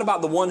 It's not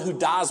about the one who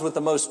dies with the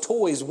most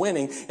toys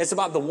winning. It's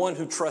about the one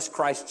who trusts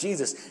Christ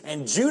Jesus.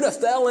 And Judah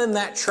fell in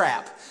that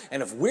trap.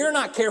 And if we're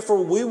not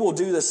careful, we will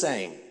do the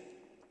same.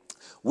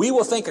 We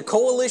will think a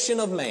coalition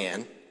of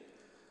man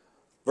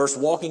versus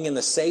walking in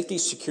the safety,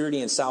 security,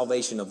 and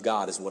salvation of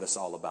God is what it's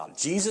all about.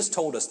 Jesus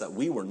told us that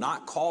we were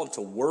not called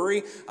to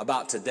worry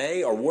about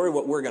today, or worry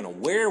what we're going to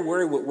wear,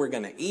 worry what we're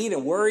going to eat,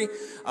 and worry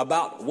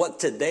about what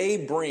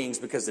today brings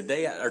because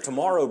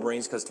tomorrow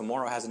brings, because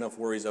tomorrow has enough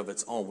worries of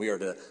its own. We are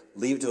to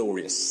leave it to the Lord.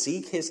 We are to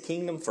seek his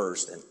kingdom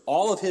first and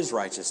all of his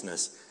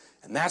righteousness,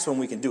 and that's when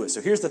we can do it. So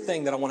here's the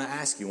thing that I want to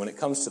ask you when it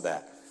comes to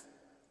that.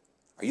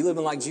 Are you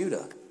living like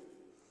Judah?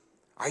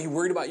 Are you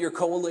worried about your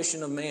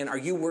coalition of man? Are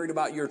you worried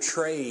about your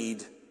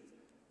trade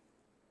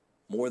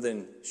more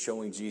than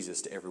showing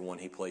Jesus to everyone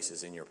he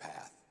places in your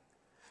path?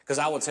 Because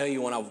I will tell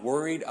you, when I've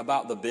worried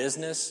about the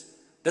business,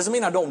 doesn't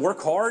mean I don't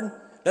work hard.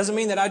 Doesn't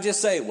mean that I just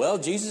say, well,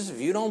 Jesus,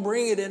 if you don't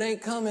bring it, it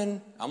ain't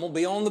coming. I'm going to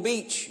be on the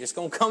beach. It's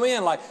going to come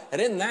in. Like, it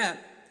isn't that.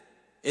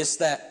 It's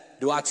that,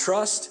 do I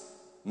trust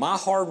my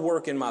hard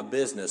work in my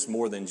business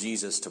more than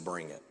Jesus to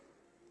bring it?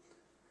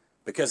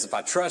 Because if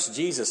I trust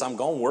Jesus, I'm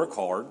going to work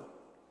hard.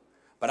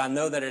 But I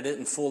know that it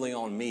isn't fully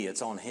on me,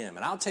 it's on him.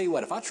 And I'll tell you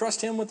what, if I trust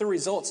him with the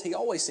results, he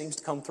always seems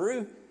to come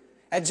through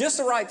at just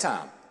the right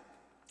time.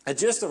 At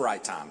just the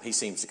right time, he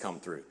seems to come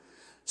through.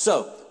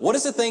 So, what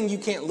is the thing you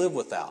can't live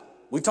without?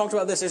 We talked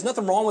about this. There's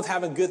nothing wrong with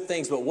having good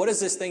things, but what is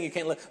this thing you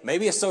can't live?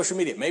 Maybe it's social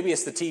media. Maybe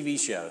it's the TV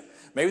show.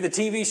 Maybe the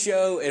TV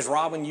show is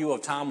robbing you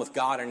of time with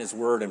God and his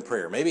word and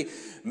prayer. Maybe,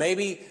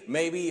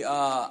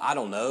 I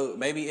don't know.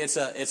 Maybe it's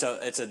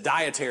a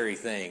dietary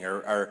thing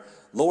or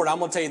Lord, I'm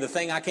going to tell you the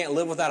thing I can't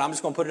live without. I'm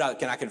just going to put it out.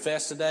 Can I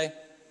confess today?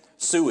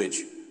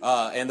 Sewage.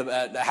 And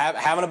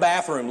having a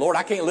bathroom. Lord,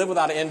 I can't live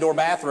without an indoor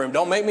bathroom.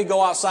 Don't make me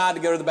go outside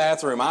to go to the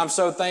bathroom. I'm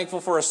so thankful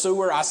for a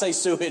sewer. I say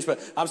sewage, but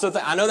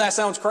I know that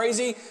sounds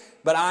crazy,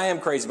 but I am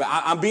crazy. But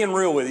I'm being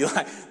real with you.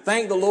 Like,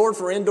 thank the Lord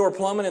for indoor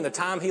plumbing and the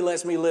time he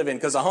lets me live in.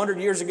 Because 100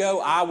 years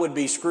ago, I would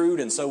be screwed,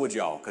 and so would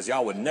y'all. Because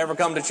y'all would never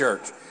come to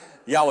church.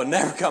 Y'all would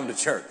never come to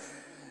church.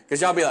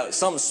 Because y'all be like,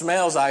 something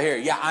smells out here.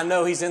 Yeah, I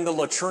know he's in the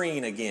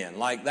latrine again.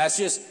 Like, that's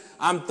just,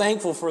 I'm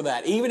thankful for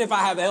that. Even if I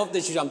have health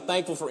issues, I'm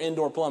thankful for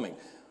indoor plumbing.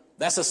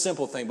 That's a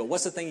simple thing, but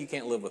what's the thing you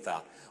can't live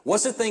without?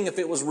 What's the thing, if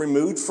it was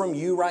removed from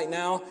you right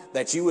now,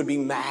 that you would be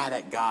mad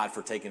at God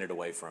for taking it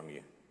away from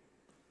you?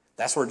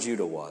 That's where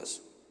Judah was.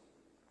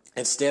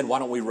 Instead, why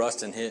don't we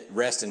rest in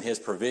his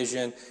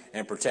provision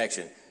and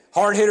protection?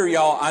 Hard hitter,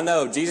 y'all. I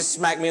know. Jesus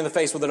smacked me in the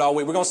face with it all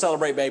week. We're going to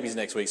celebrate babies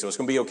next week, so it's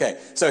going to be okay.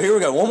 So here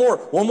we go.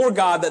 One more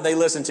God that they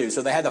listened to.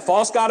 So they had the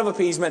false god of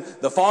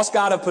appeasement, the false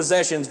god of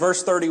possessions.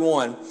 Verse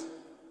 31.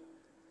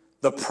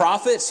 The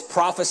prophets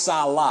prophesy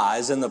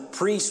lies, and the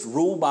priests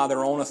rule by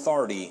their own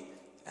authority,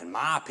 and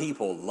my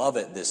people love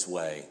it this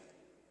way.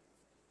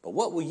 But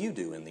what will you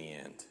do in the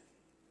end?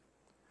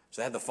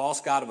 So they had the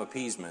false god of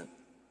appeasement,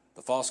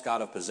 the false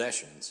god of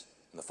possessions,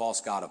 and the false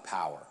god of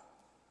power.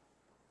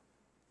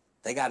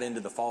 They got into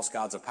the false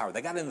gods of power.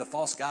 They got into the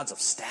false gods of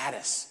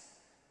status.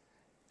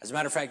 As a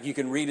matter of fact, you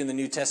can read in the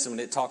New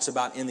Testament, it talks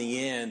about in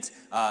the end,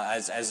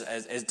 as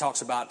it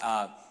talks about,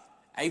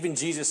 even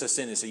Jesus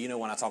ascended. So,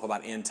 when I talk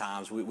about end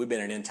times, we've been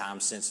in end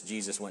times since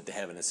Jesus went to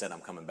heaven and said,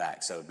 I'm coming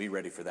back. So be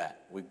ready for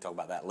that. We can talk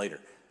about that later.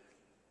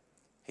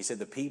 He said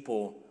the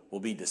people will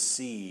be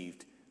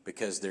deceived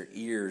because their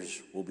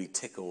ears will be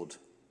tickled.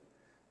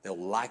 They'll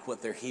like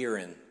what they're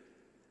hearing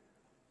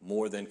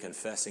more than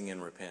confessing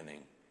and repenting.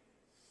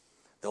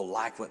 They'll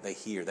like what they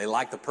hear. They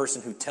like the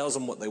person who tells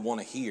them what they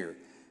want to hear.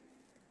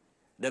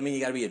 Doesn't mean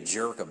you got to be a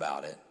jerk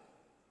about it.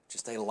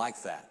 Just they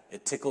like that.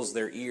 It tickles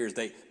their ears.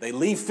 They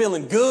leave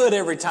feeling good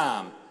every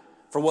time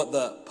for what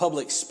the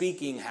public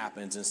speaking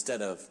happens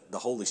instead of the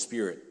Holy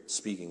Spirit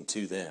speaking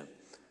to them.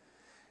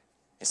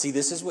 And see,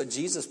 this is what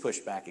Jesus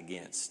pushed back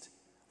against.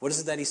 What is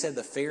it that he said?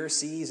 The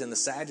Pharisees and the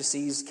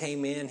Sadducees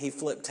came in. He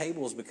flipped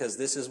tables because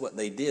this is what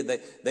they did.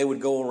 They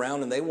would go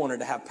around and they wanted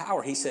to have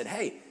power. He said,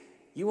 hey,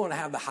 you want to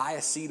have the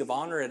highest seat of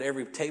honor at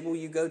every table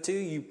you go to?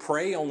 You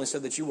pray only so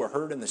that you were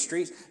heard in the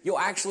streets. You'll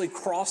actually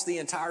cross the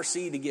entire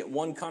sea to get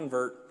one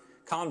convert,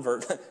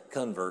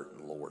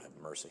 Lord have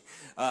mercy.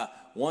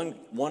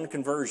 One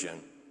conversion.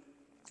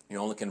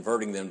 You're only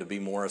converting them to be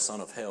more a son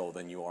of hell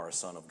than you are a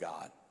son of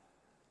God.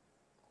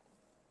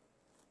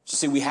 So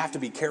see, we have to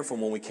be careful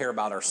when we care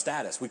about our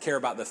status. We care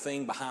about the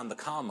thing behind the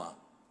comma.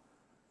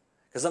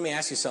 Because let me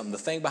ask you something. The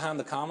thing behind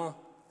the comma,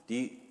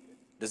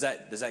 does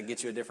that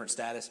get you a different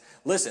status?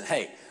 Listen,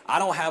 hey, I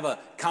don't have a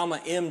comma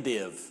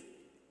MDiv.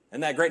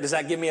 Isn't that great? Does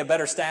that give me a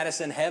better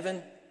status in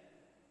heaven?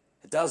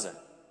 It doesn't.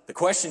 The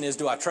question is,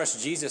 do I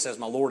trust Jesus as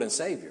my Lord and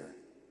Savior?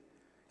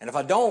 And if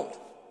I don't,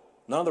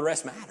 none of the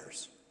rest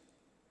matters.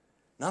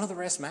 None of the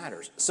rest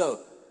matters. So,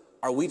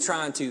 are we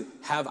trying to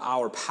have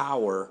our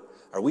power?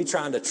 Are we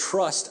trying to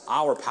trust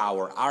our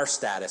power, our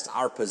status,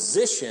 our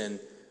position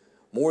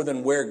more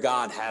than where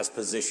God has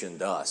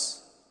positioned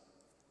us?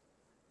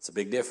 It's a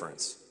big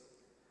difference.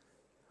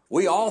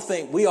 We all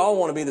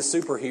want to be the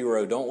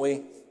superhero, don't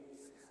we?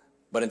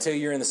 But until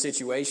you're in the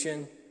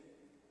situation,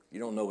 you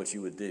don't know what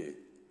you would do.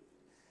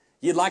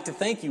 You'd like to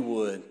think you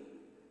would,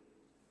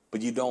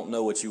 but you don't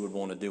know what you would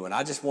want to do. And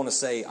I just want to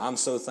say I'm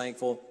so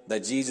thankful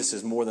that Jesus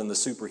is more than the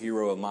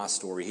superhero of my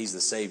story. He's the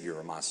Savior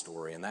of my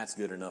story, and that's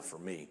good enough for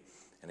me.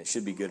 And it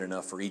should be good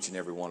enough for each and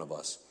every one of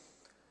us.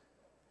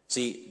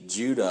 See,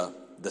 Judah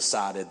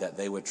decided that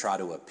they would try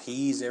to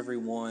appease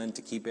everyone,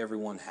 to keep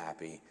everyone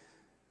happy,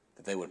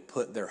 that they would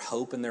put their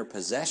hope in their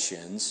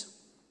possessions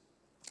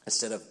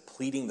instead of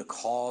pleading the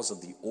cause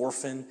of the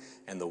orphan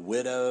and the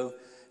widow,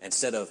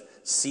 instead of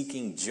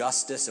seeking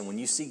justice. And when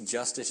you seek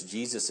justice,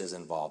 Jesus is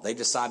involved. They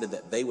decided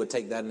that they would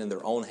take that in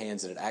their own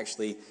hands, and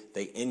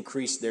they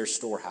increased their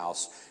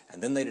storehouse.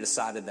 And then they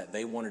decided that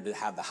they wanted to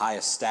have the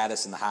highest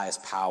status and the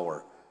highest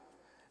power.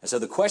 And so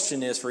the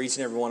question is for each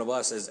and every one of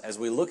us as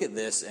we look at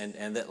this,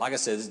 and that, like I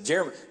said,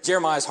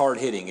 Jeremiah's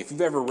hard-hitting. If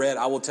you've ever read,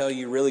 I will tell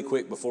you really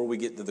quick before we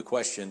get to the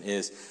question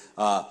is,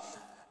 let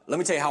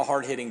me tell you how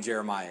hard-hitting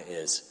Jeremiah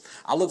is.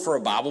 I look for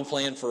a Bible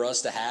plan for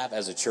us to have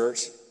as a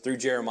church through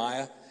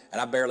Jeremiah, and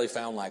I barely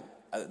found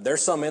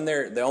there's some in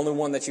there. The only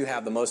one that you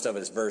have the most of it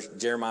is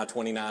Jeremiah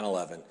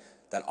 29:11.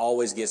 That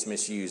always gets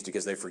misused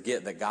because they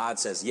forget that God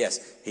says, yes,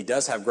 he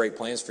does have great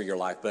plans for your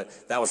life,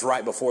 but that was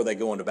right before they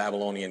go into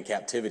Babylonian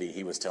captivity.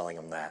 He was telling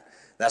them that.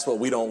 That's what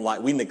we don't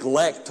like. We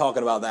neglect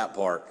talking about that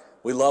part.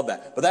 We love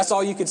that. But that's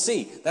all you can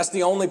see. That's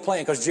the only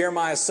plan because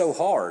Jeremiah is so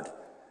hard.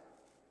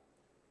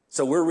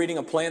 So we're reading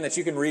a plan that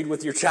you can read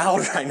with your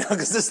child right now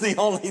because this is the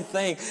only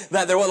thing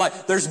that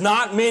there's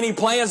not many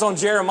plans on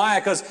Jeremiah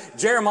because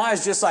Jeremiah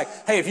is just like,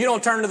 hey, if you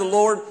don't turn to the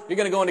Lord, you're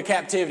going to go into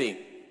captivity.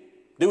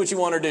 Do what you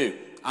want to do.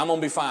 I'm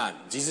going to be fine.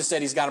 Jesus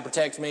said he's got to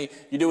protect me.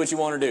 You do what you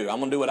want to do. I'm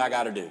going to do what I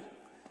got to do.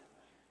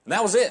 And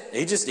that was it.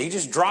 He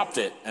just dropped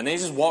it. And then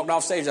he just walked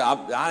off stage.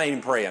 I ain't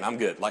even praying. I'm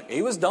good.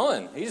 He was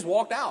done. He just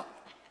walked out.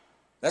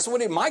 That's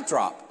what it mic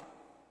dropped.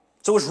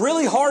 So it's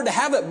really hard to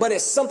have it, but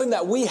it's something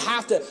that we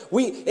have to,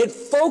 it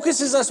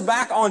focuses us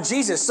back on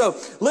Jesus. So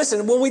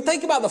listen, when we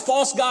think about the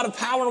false god of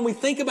power and we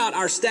think about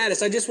our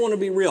status, I just want to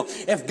be real.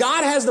 If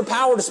God has the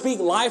power to speak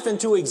life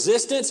into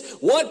existence,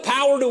 what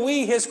power do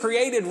we, his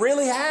created,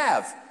 really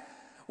have?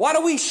 Why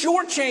do we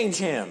shortchange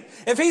him?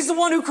 If he's the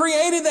one who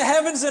created the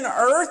heavens and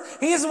earth,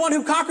 he is the one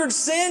who conquered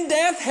sin,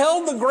 death,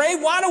 hell, the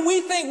grave, why do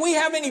we think we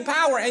have any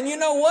power? And you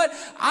know what?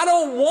 I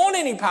don't want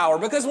any power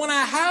because when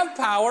I have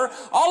power,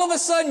 all of a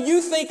sudden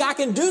you think I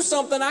can do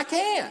something I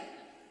can't.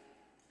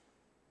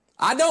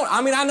 I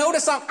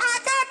notice I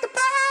got the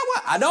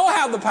power. I don't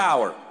have the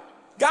power.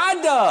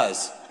 God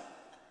does.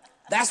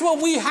 That's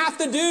what we have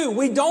to do.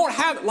 We don't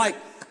have,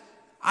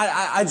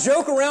 I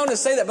joke around and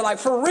say that, but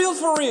for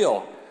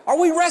real, are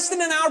we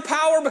resting in our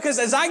power? Because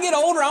as I get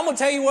older, I'm going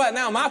to tell you what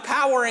now, my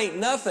power ain't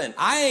nothing.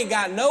 I ain't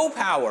got no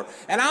power.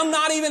 And I'm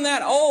not even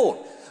that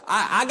old.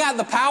 I got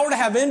the power to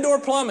have indoor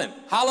plumbing.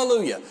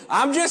 Hallelujah.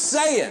 I'm just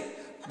saying,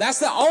 that's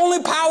the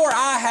only power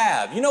I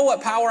have. You know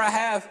what power I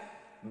have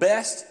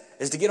best?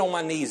 Is to get on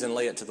my knees and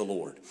lay it to the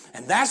Lord.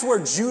 And that's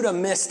where Judah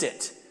missed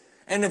it.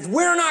 And if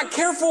we're not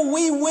careful,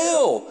 we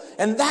will.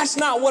 And that's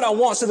not what I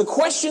want. So the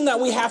question that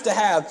we have to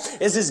have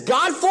is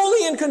God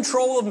fully in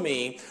control of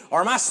me,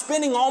 or am I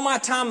spending all my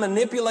time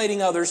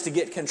manipulating others to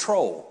get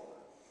control?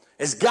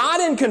 Is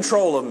God in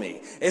control of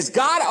me? Is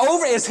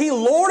he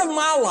Lord of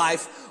my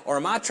life, or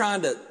am I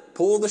trying to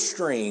pull the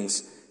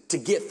strings to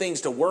get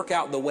things to work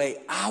out the way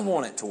I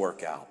want it to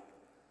work out?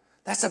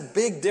 That's a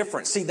big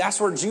difference. See,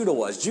 that's where Judah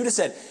was. Judah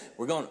said,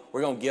 we're going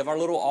to give our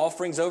little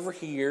offerings over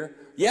here.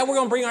 Yeah, we're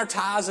going to bring our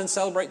tithes and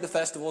celebrate the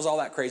festivals, all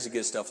that crazy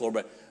good stuff, Lord,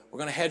 but we're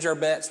going to hedge our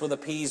bets with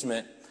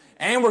appeasement,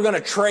 and we're going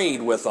to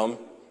trade with them.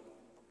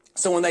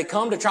 So when they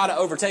come to try to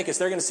overtake us,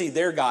 they're going to see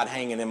their God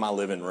hanging in my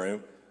living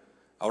room,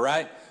 all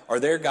right? Or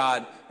their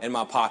God in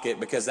my pocket,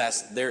 because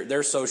that's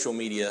their social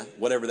media,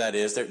 whatever that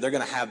is. They're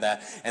going to have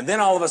that. And then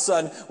all of a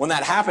sudden, when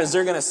that happens,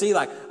 they're going to see,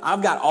 like,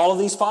 I've got all of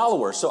these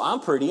followers, so I'm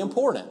pretty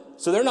important.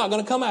 So they're not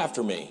going to come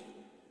after me.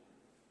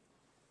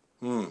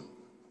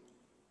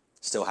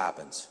 Still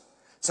happens.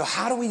 So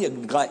how do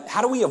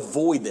we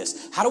avoid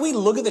this? How do we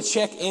look at the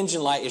check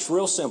engine light? It's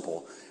real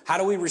simple. How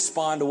do we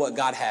respond to what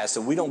God has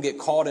so we don't get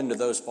caught into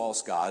those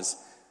false gods?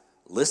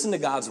 Listen to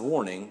God's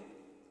warning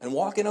and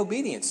walk in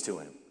obedience to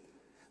him.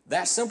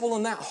 That simple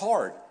and that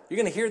hard. You're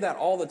going to hear that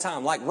all the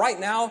time. Like right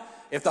now,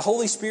 if the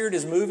Holy Spirit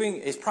is moving,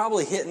 it's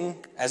probably hitting,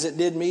 as it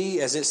did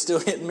me, as it's still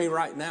hitting me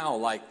right now.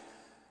 Like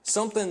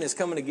something is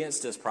coming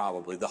against us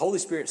probably. The Holy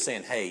Spirit's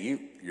saying, hey,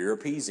 you're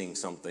appeasing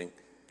something.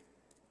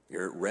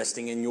 You're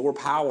resting in your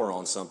power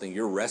on something.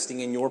 You're resting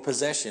in your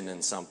possession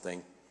in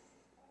something.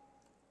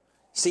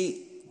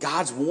 See,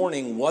 God's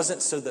warning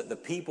wasn't so that the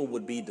people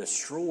would be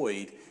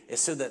destroyed.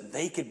 It's so that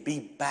they could be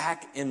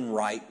back in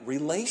right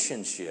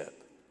relationship.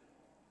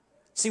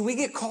 See, we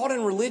get caught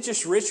in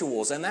religious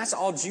rituals, and that's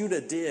all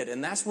Judah did.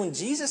 And that's when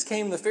Jesus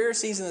came, the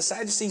Pharisees and the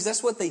Sadducees,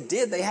 that's what they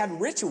did. They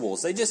had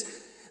rituals.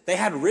 They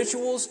had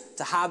rituals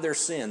to hide their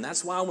sin.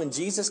 That's why when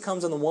Jesus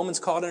comes and the woman's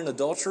caught in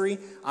adultery,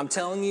 I'm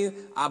telling you,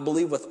 I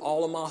believe with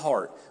all of my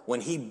heart,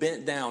 when he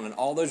bent down and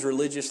all those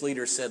religious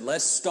leaders said,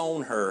 let's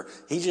stone her,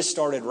 he just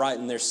started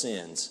writing their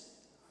sins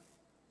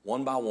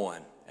one by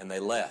one, and they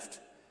left.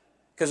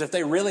 Because if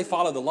they really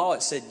followed the law,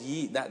 it said,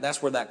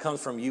 that's where that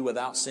comes from, you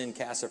without sin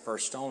cast the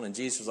first stone. And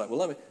Jesus was like,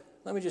 well,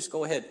 let me just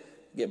go ahead,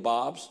 get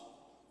Bob's.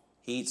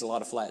 He eats a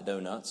lot of flat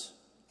donuts.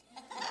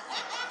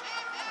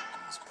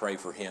 Let's pray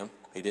for him.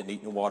 He didn't eat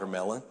any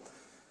watermelon.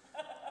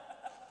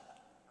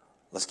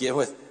 Let's get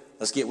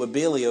with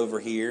Billy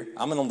over here.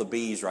 I'm in on the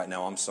B's right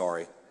now, I'm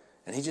sorry.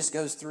 And he just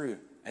goes through.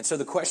 And so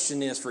the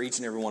question is for each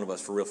and every one of us,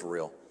 for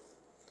real.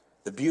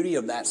 The beauty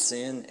of that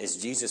sin is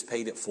Jesus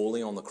paid it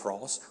fully on the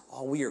cross.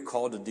 All we are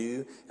called to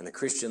do, and the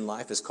Christian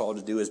life is called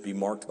to do, is be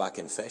marked by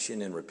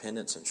confession and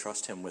repentance and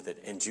trust him with it.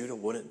 And Judah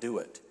wouldn't do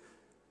it.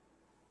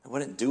 They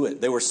wouldn't do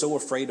it. They were so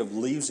afraid of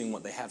losing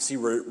what they have. See,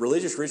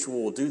 religious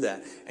ritual will do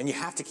that, and you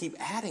have to keep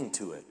adding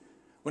to it.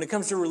 When it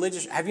comes to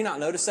religious, have you not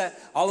noticed that?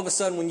 All of a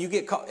sudden, when you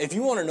get caught, if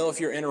you want to know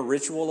if you're in a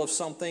ritual of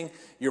something,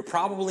 you're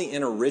probably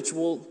in a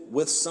ritual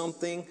with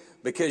something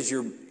because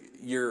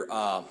you're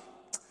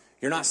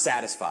not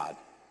satisfied.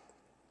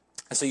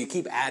 And so you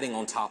keep adding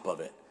on top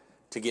of it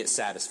to get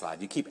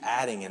satisfied. You keep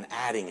adding and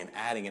adding and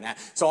adding and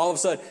adding. So all of a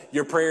sudden,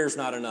 your prayer's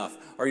not enough,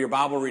 or your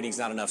Bible reading's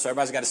not enough. So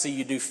everybody's got to see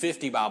you do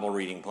 50 Bible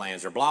reading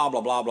plans, or blah, blah,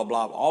 blah, blah,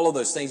 blah. All of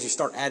those things you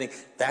start adding,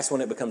 that's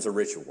when it becomes a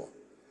ritual.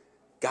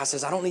 God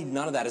says, I don't need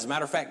none of that. As a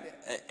matter of fact,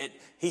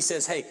 he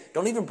says, hey,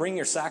 don't even bring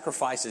your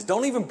sacrifices.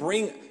 Don't even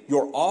bring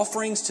your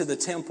offerings to the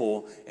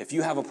temple if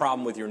you have a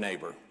problem with your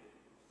neighbor.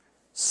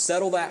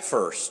 Settle that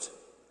first,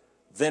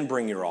 then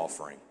bring your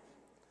offering.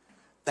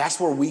 That's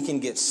where we can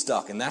get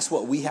stuck, and that's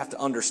what we have to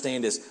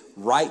understand is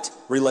right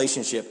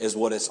relationship is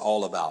what it's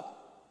all about.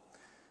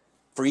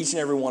 For each and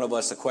every one of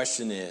us, the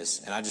question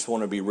is, and I just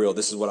want to be real,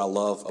 this is what I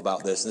love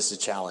about this is the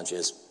challenge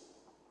is,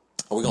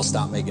 are we going to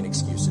stop making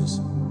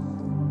excuses?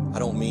 I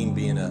don't mean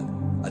being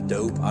a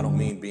dope. I don't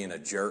mean being a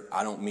jerk.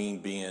 I don't mean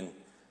being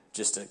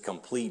just a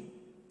complete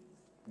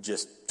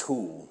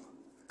tool.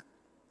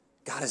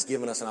 God has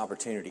given us an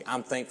opportunity.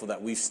 I'm thankful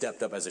that we've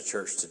stepped up as a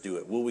church to do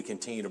it. Will we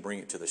continue to bring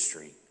it to the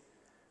street?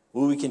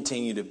 Will we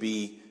continue to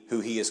be who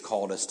he has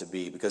called us to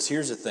be? Because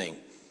here's the thing.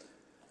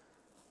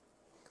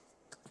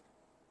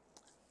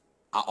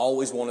 I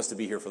always want us to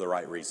be here for the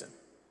right reason.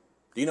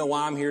 Do you know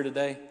why I'm here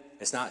today?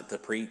 It's not to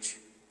preach.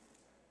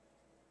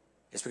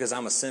 It's because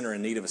I'm a sinner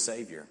in need of a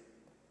Savior.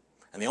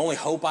 And the only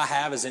hope I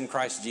have is in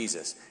Christ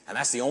Jesus. And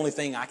that's the only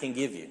thing I can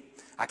give you.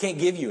 I can't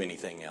give you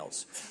anything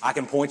else. I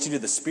can point you to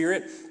the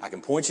Spirit. I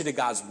can point you to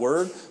God's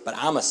Word. But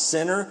I'm a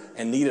sinner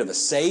in need of a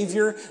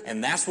Savior.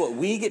 And that's what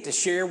we get to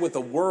share with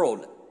the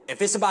world.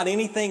 If it's about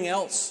anything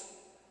else,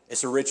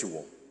 it's a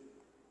ritual.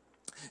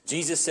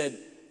 Jesus said,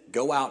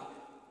 go out,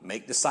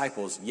 make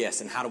disciples.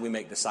 Yes, and how do we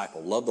make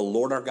disciples? Love the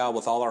Lord our God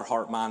with all our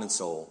heart, mind, and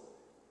soul,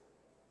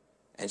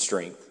 and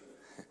strength,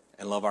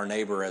 and love our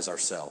neighbor as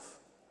ourselves.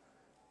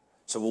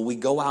 So will we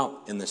go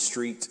out in the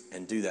street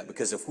and do that?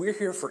 Because if we're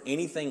here for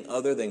anything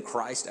other than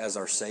Christ as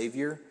our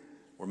Savior,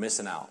 we're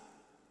missing out.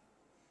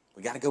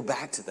 We got to go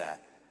back to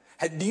that.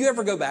 Do you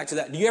ever go back to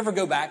that? Do you ever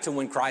go back to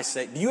when Christ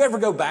said, do you ever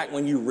go back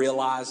when you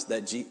realized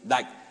that,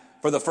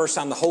 for the first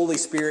time, the Holy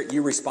Spirit,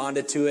 you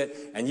responded to it,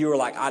 and you were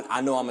like,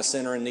 I know I'm a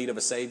sinner in need of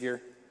a Savior?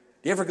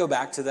 Do you ever go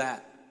back to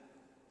that?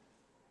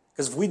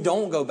 Because if we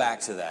don't go back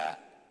to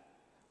that,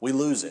 we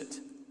lose it.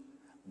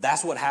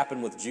 That's what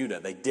happened with Judah.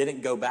 They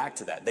didn't go back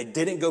to that. They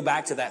didn't go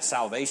back to that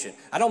salvation.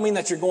 I don't mean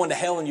that you're going to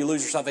hell and you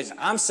lose your salvation.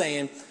 I'm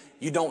saying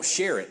you don't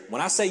share it.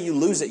 When I say you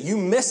lose it, you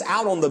miss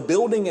out on the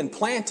building and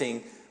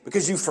planting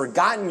because you've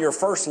forgotten your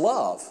first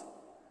love.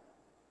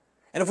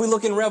 And if we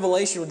look in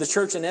Revelation with the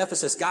church in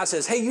Ephesus, God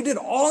says, hey, you did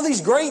all of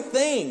these great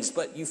things,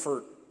 but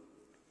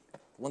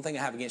one thing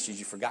I have against you is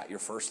you forgot your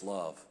first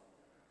love.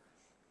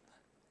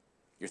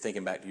 You're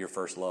thinking back to your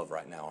first love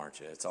right now, aren't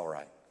you? It's all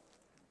right.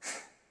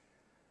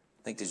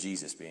 Think to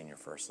Jesus being your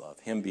first love,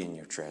 him being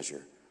your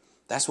treasure.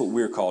 That's what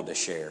we're called to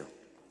share.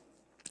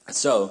 And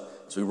so,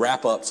 as we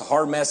wrap up, it's a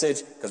hard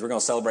message because we're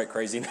going to celebrate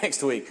crazy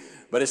next week,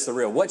 but it's the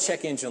real. What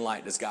check engine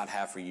light does God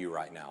have for you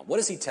right now? What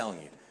is he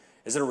telling you?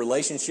 Is it a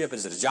relationship?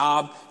 Is it a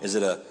job? Is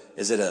it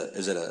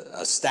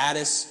a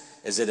status?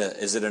 Is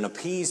it an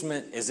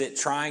appeasement? Is it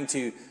trying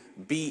to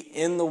be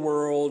in the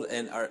world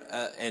and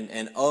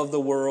of the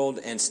world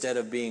instead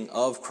of being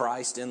of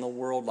Christ in the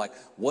world? Like,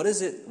 what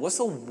is it? What's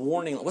the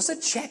warning? What's the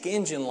check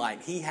engine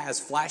light he has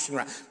flashing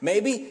around?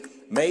 Maybe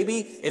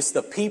it's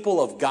the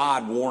people of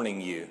God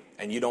warning you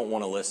and you don't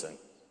want to listen.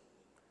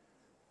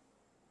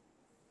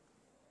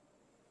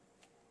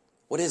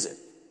 What is it?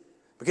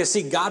 Because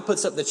see, God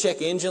puts up the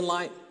check engine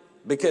light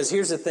because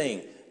here's the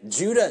thing.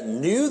 Judah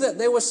knew that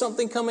there was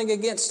something coming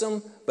against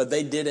them, but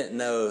they didn't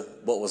know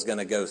what was going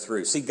to go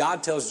through. See,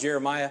 God tells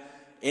Jeremiah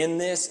in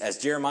this, as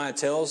Jeremiah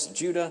tells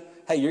Judah,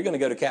 hey, you're going to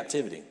go to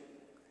captivity,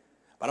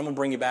 but I'm going to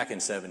bring you back in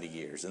 70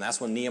 years. And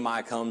that's when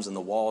Nehemiah comes and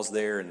the wall's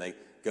there and they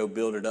go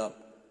build it up.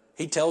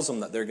 He tells them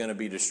that they're going to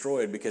be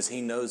destroyed because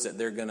he knows that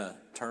they're going to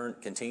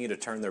continue to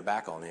turn their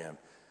back on him.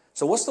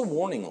 So what's the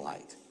warning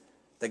light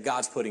that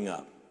God's putting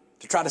up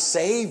to try to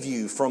save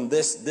you from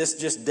this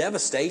just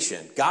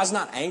devastation? God's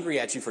not angry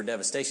at you for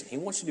devastation. He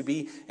wants you to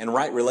be in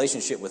right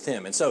relationship with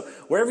him. And so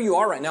wherever you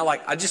are right now,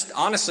 like I just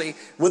honestly,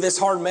 with this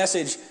hard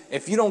message,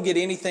 if you don't get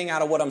anything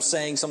out of what I'm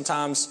saying,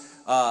 sometimes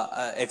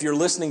if you're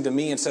listening to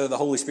me instead of the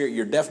Holy Spirit,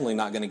 you're definitely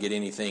not going to get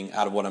anything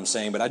out of what I'm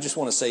saying. But I just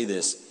want to say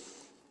this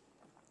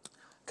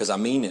because I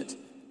mean it.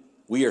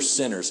 We are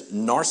sinners,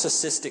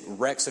 narcissistic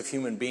wrecks of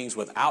human beings.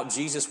 Without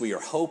Jesus, we are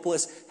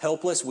hopeless,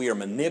 helpless. We are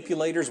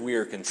manipulators. We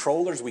are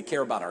controllers. We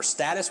care about our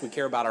status. We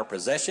care about our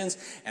possessions.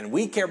 And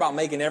we care about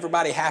making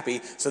everybody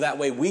happy so that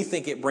way we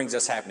think it brings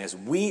us happiness.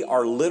 We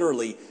are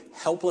literally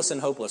helpless and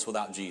hopeless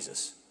without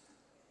Jesus.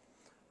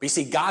 But you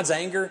see, God's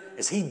anger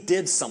is he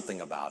did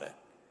something about it.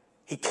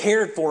 He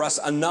cared for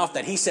us enough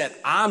that he said,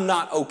 I'm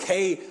not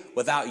okay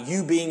without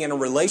you being in a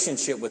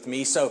relationship with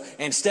me. So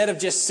instead of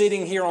just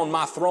sitting here on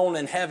my throne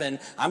in heaven,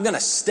 I'm going to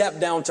step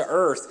down to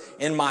earth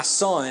in my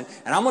son,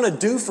 and I'm going to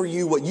do for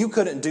you what you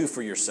couldn't do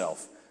for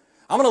yourself.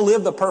 I'm going to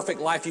live the perfect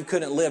life you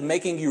couldn't live,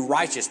 making you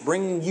righteous,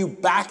 bringing you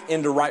back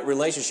into right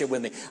relationship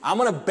with me. I'm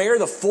going to bear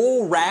the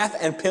full wrath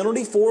and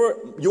penalty for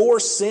your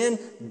sin,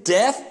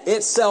 death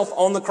itself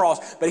on the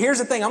cross. But here's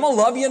the thing, I'm going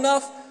to love you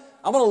enough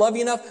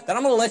that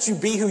I'm going to let you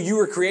be who you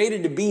were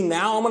created to be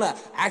now. I'm going to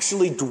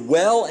actually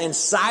dwell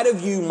inside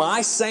of you,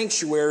 my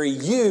sanctuary,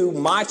 you,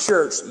 my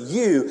church,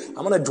 you.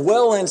 I'm going to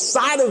dwell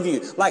inside of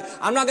you. Like,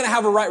 I'm not going to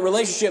have a right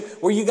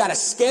relationship where you got to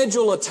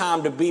schedule a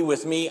time to be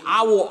with me.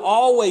 I will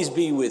always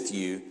be with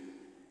you.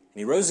 And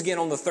he rose again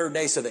on the third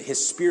day so that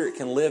his spirit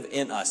can live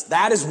in us.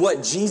 That is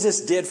what Jesus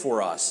did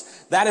for us.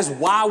 That is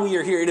why we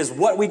are here. It is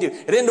what we do.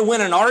 It isn't to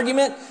win an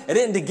argument. It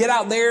isn't to get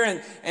out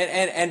there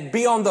and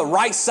be on the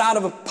right side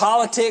of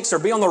politics or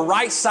be on the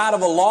right side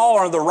of a law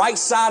or the right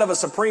side of a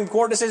Supreme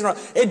Court decision.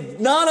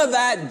 None of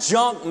that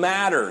junk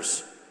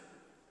matters.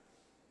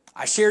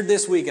 I shared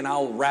this week, and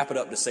I'll wrap it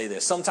up to say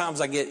this. Sometimes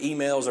I get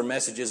emails or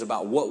messages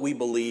about what we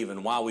believe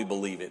and why we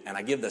believe it. And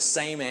I give the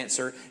same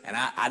answer, and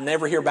I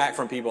never hear back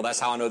from people.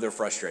 That's how I know they're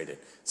frustrated.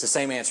 It's the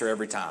same answer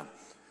every time.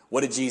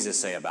 What did Jesus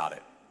say about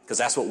it? Because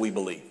that's what we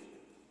believe.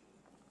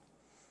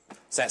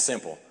 It's that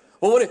simple.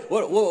 Well,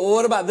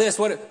 what about this?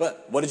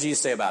 What did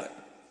Jesus say about it?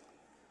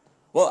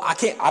 Well, I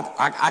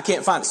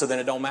can't find it, so then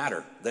it don't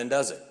matter. Then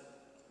does it?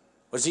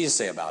 What does Jesus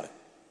say about it?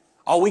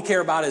 All we care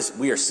about is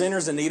we are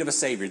sinners in need of a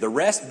Savior. The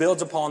rest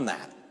builds upon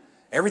that.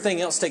 Everything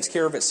else takes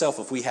care of itself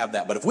if we have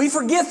that. But if we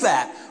forget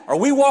that or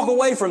we walk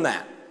away from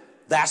that,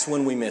 that's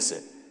when we miss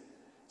it.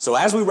 So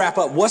as we wrap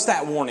up, what's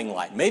that warning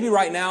light? Maybe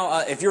right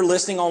now, if you're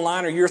listening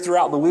online or you're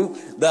throughout the week,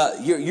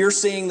 you're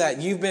seeing that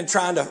you've been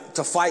trying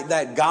to fight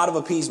that God of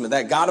appeasement,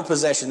 that God of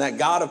possession, that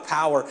God of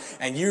power,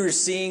 and you are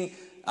seeing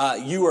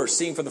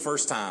for the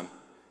first time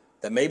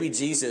that maybe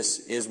Jesus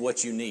is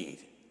what you need.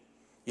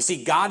 You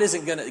see, God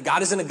isn't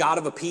a God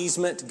of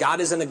appeasement. God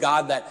isn't a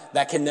God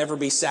that can never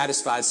be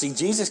satisfied. See,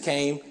 Jesus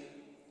came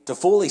to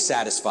fully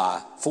satisfy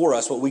for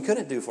us what we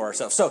couldn't do for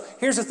ourselves. So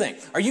here's the thing.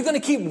 Are you going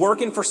to keep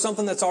working for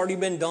something that's already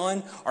been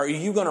done? Or are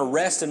you going to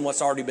rest in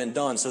what's already been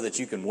done so that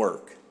you can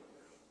work?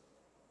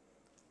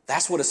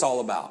 That's what it's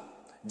all about.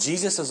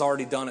 Jesus has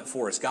already done it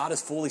for us. God is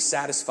fully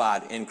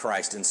satisfied in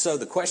Christ. And so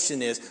the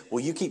question is, will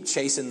you keep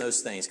chasing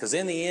those things? Because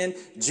in the end,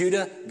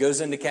 Judah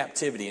goes into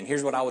captivity. And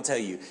here's what I will tell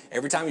you.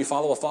 Every time you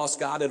follow a false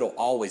god, it'll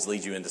always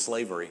lead you into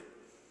slavery.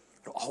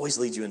 It'll always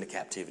lead you into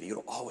captivity.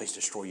 It'll always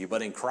destroy you.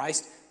 But in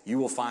Christ, you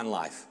will find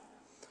life.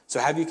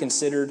 So have you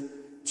considered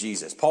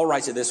Jesus? Paul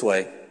writes it this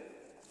way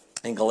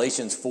in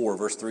Galatians 4,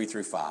 verse 3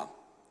 through 5.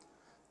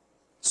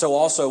 So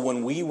also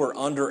when we were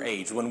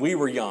underage, when we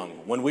were young,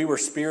 when we were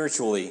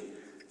spiritually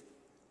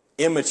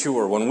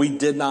immature, when we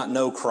did not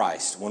know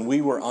Christ, when we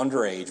were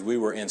underage, we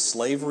were in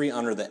slavery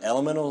under the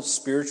elemental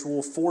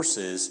spiritual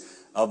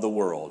forces of the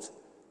world.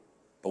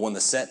 But when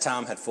the set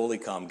time had fully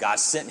come, God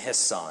sent his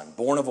son,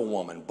 born of a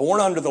woman, born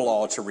under the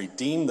law, to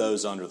redeem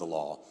those under the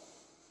law,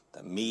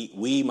 that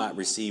we might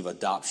receive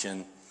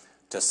adoption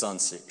to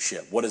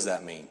sonship. What does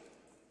that mean?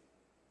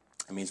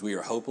 It means we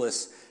are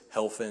helpless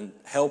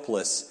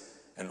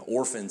and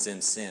orphans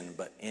in sin,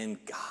 but in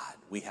God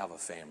we have a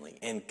family.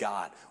 In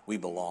God we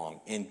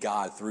belong. In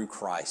God, through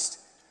Christ,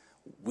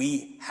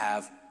 we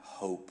have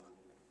hope.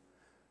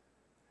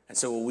 And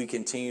so will we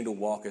continue to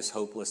walk as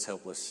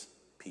helpless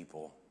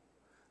people,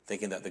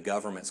 thinking that the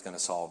government's going to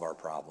solve our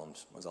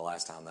problems? When was the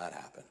last time that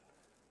happened?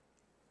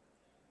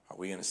 Are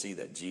we going to see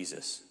that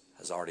Jesus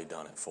has already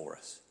done it for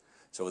us?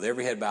 So with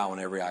every head bowed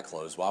and every eye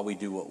closed, why we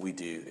do what we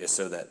do is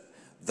so that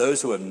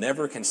those who have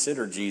never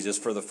considered Jesus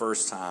for the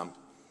first time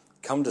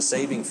come to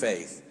saving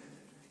faith,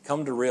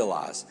 come to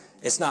realize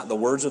it's not the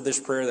words of this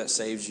prayer that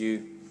saves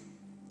you,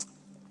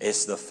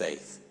 it's the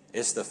faith.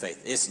 It's the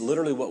faith. It's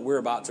literally what we're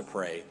about to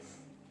pray,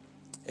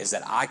 is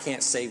that I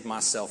can't save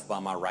myself by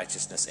my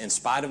righteousness. In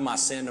spite of my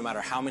sin, no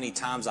matter how many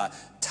times I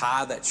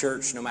tithe at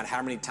church, no matter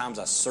how many times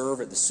I serve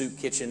at the soup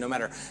kitchen, no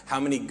matter how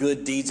many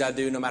good deeds I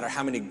do, no matter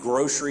how many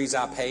groceries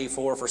I pay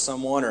for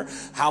someone, or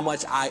how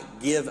much I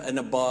give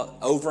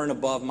over and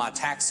above my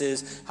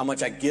taxes, how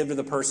much I give to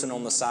the person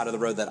on the side of the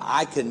road, that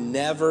I can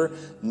never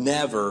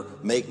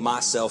make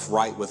myself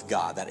right with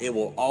God, that it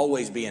will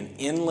always be an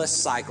endless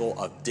cycle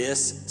of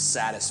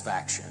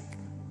dissatisfaction.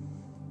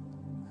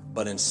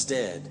 But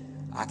instead,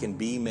 I can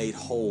be made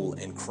whole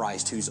in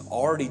Christ, who's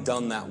already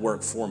done that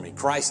work for me.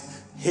 Christ,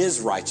 his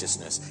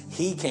righteousness,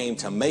 he came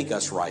to make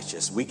us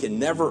righteous. We can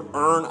never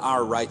earn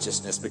our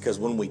righteousness, because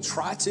when we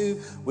try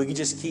to, we can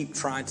just keep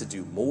trying to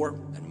do more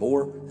and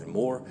more and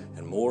more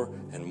and more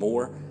and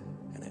more,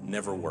 and it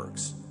never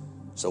works.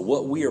 So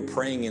what we are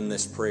praying in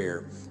this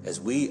prayer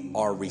is we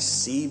are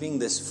receiving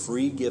this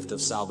free gift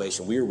of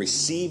salvation. We are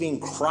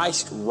receiving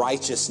Christ's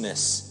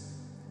righteousness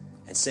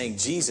and saying,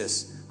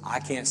 Jesus, I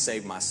can't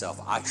save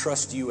myself. I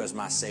trust you as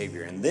my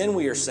Savior. And then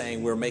we are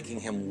saying we're making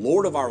him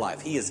Lord of our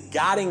life. He is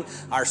guiding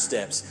our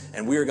steps,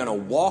 and we are going to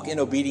walk in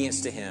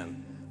obedience to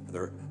him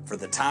for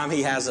the time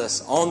he has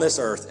us on this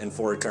earth and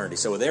for eternity.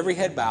 So with every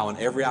head bowed and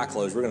every eye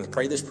closed, we're going to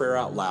pray this prayer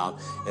out loud.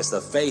 It's the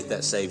faith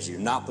that saves you,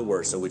 not the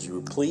words. So would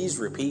you please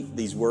repeat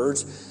these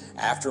words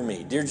after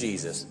me? Dear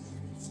Jesus,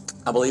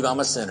 I believe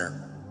I'm a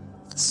sinner,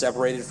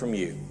 separated from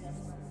you.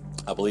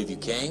 I believe you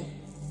came,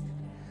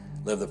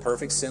 lived the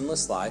perfect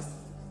sinless life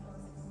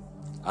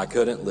I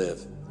couldn't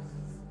live,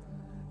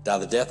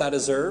 died the death I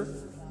deserve,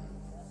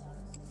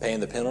 paying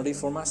the penalty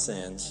for my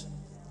sins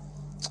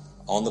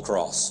on the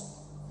cross,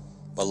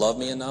 but loved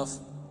me enough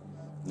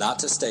not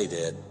to stay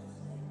dead,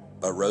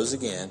 but rose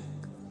again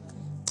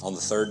on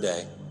the third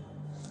day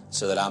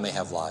so that I may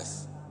have life.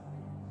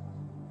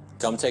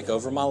 Come take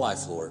over my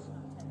life, Lord.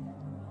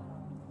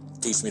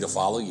 Teach me to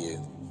follow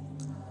you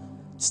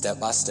step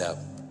by step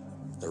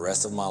the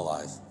rest of my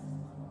life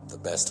the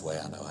best way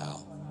I know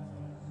how.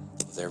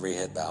 With every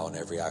head bowed and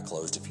every eye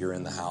closed, if you're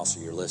in the house or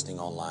you're listening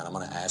online, I'm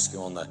going to ask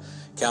you on the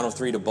count of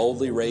three to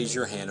boldly raise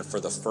your hand if for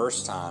the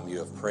first time you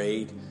have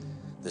prayed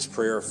this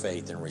prayer of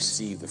faith and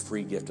received the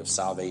free gift of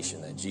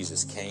salvation that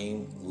Jesus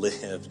came,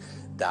 lived,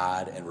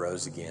 died, and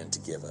rose again to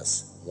give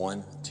us.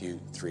 1, 2,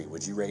 3.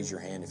 Would you raise your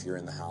hand if you're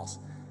in the house?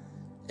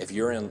 If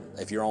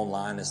you're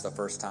online, it's the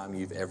first time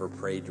you've ever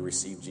prayed to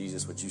receive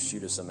Jesus, would you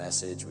shoot us a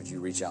message? Would you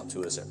reach out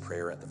to us at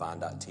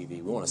prayer@thevine.tv?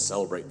 We want to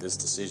celebrate this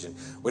decision.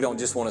 We don't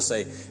just want to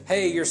say,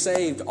 hey, you're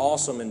saved,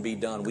 awesome, and be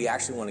done. We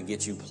actually want to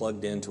get you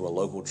plugged into a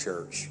local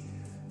church,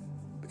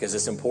 because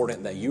it's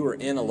important that you are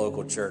in a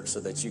local church so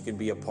that you can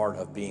be a part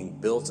of being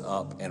built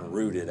up and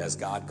rooted as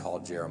God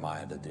called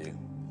Jeremiah to do.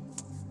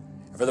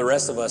 For the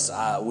rest of us,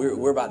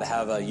 we're about to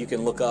have you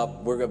can look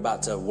up, we're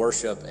about to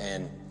worship,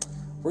 and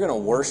we're going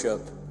to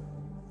worship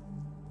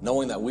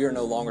knowing that we are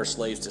no longer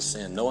slaves to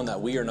sin, knowing that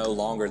we are no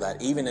longer,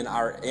 that even in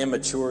our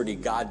immaturity,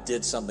 God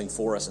did something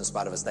for us in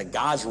spite of us, that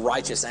God's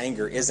righteous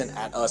anger isn't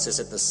at us,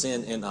 it's at the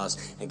sin in us.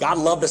 And God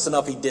loved us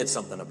enough, he did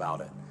something about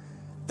it.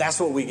 That's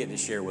what we get to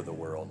share with the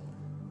world.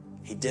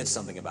 He did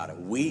something about it.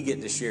 We get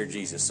to share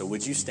Jesus. So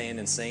would you stand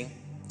and sing?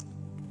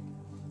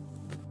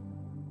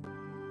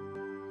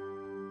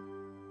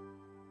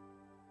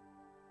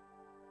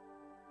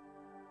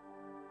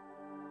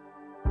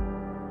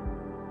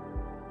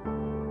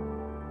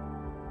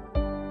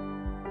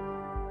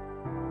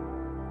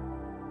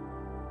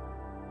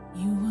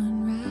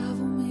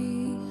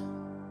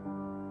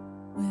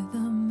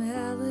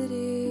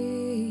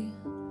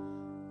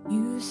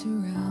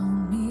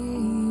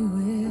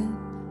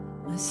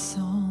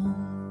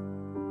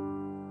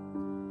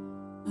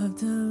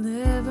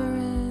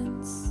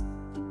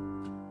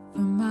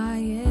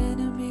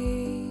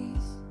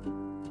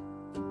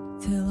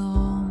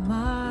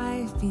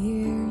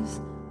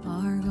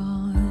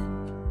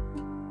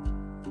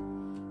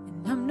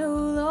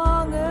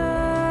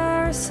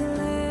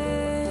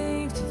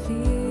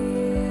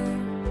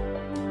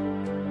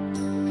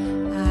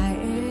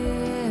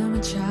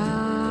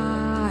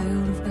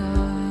 Child of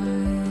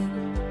God.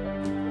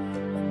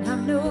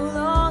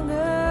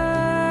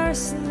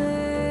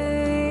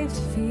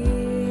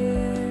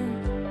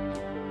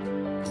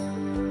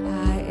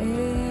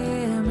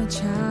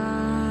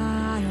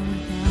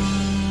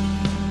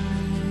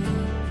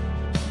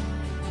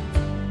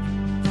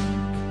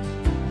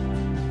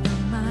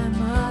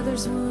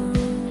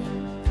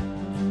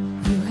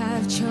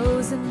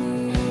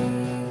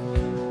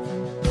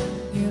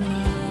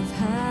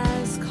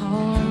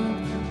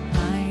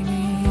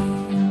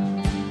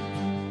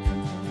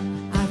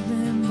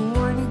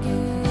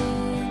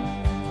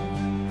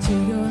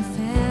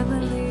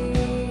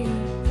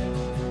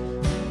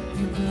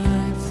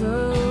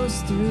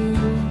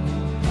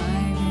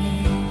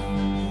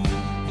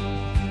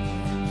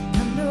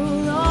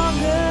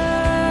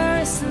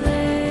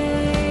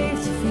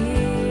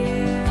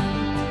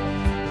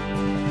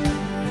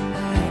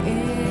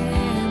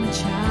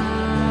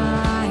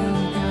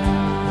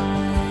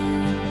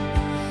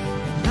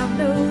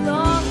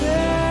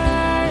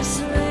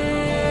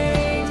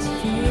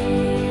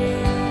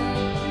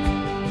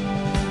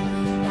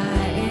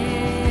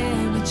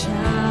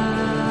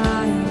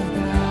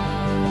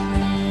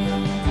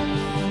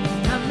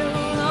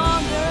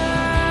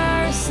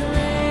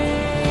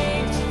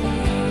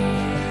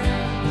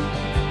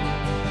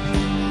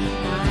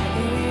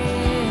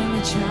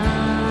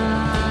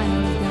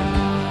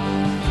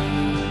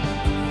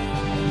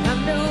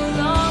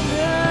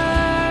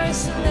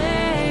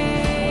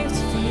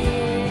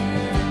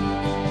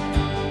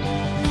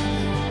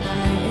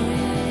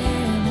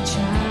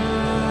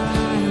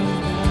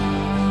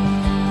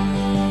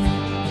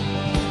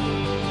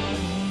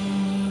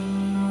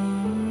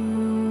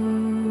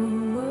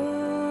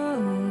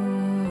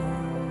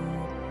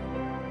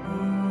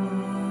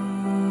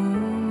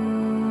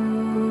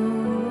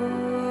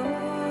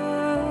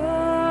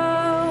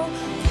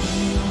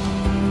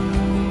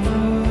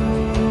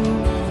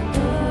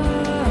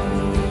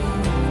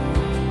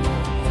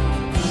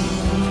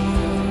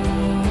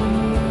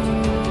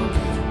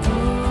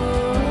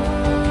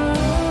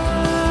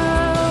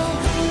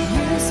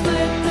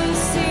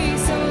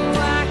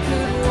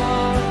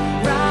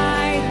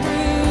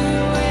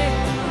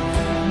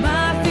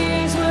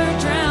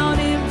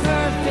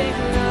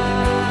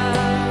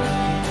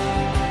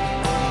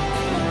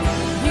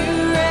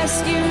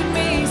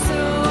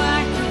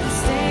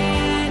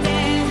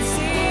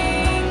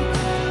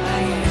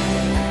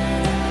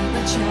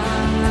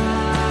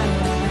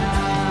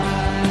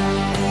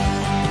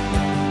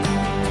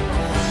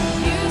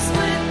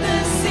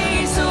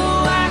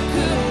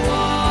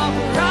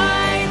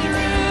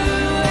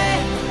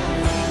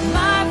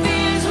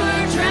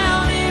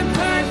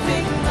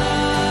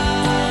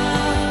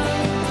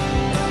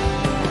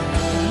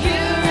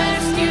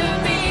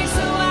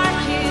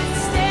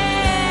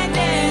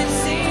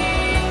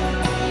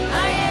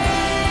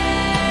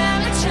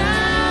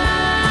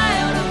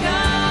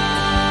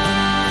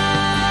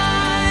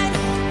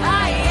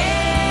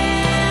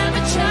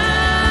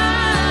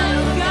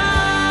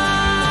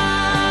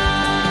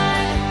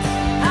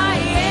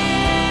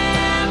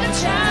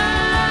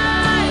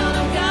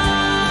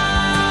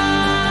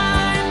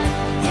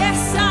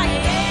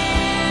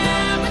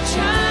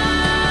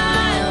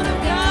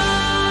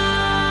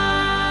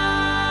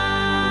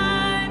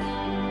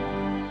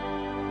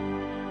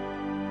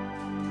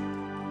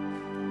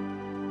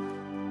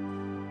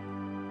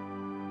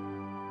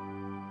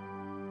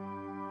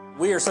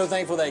 We are so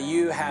thankful that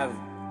you have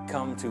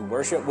come to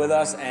worship with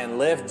us and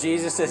lift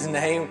Jesus'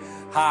 name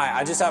high.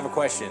 I just have a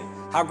question.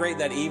 How great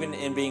that even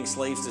in being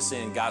slaves to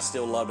sin, God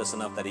still loved us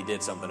enough that he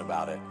did something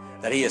about it.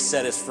 That he has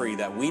set us free,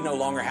 that we no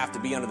longer have to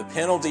be under the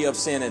penalty of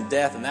sin and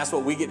death, and that's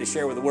what we get to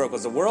share with the world,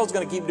 because the world's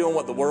going to keep doing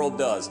what the world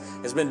does.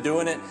 It's been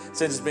doing it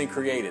since it's been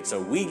created, so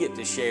we get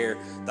to share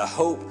the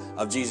hope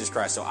of Jesus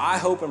Christ. So I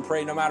hope and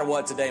pray no matter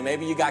what today,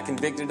 maybe you got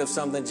convicted of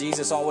something.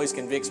 Jesus always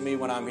convicts me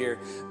when I'm here.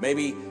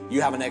 Maybe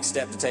you have a next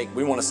step to take.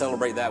 We want to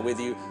celebrate that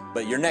with you,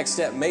 but your next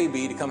step may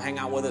be to come hang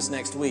out with us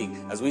next week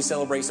as we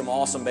celebrate some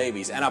awesome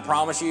babies. And I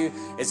promise you,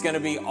 it's going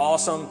to be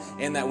awesome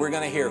in that we're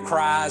going to hear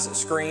cries,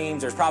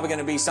 screams. There's probably going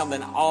to be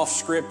something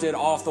off-scripted,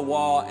 off the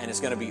wall, and it's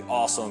going to be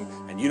awesome.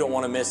 And you don't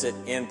want to miss it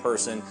in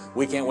person.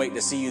 We can't wait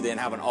to see you then.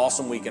 Have an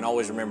awesome week, and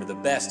always remember the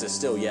best is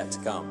still yet to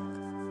come.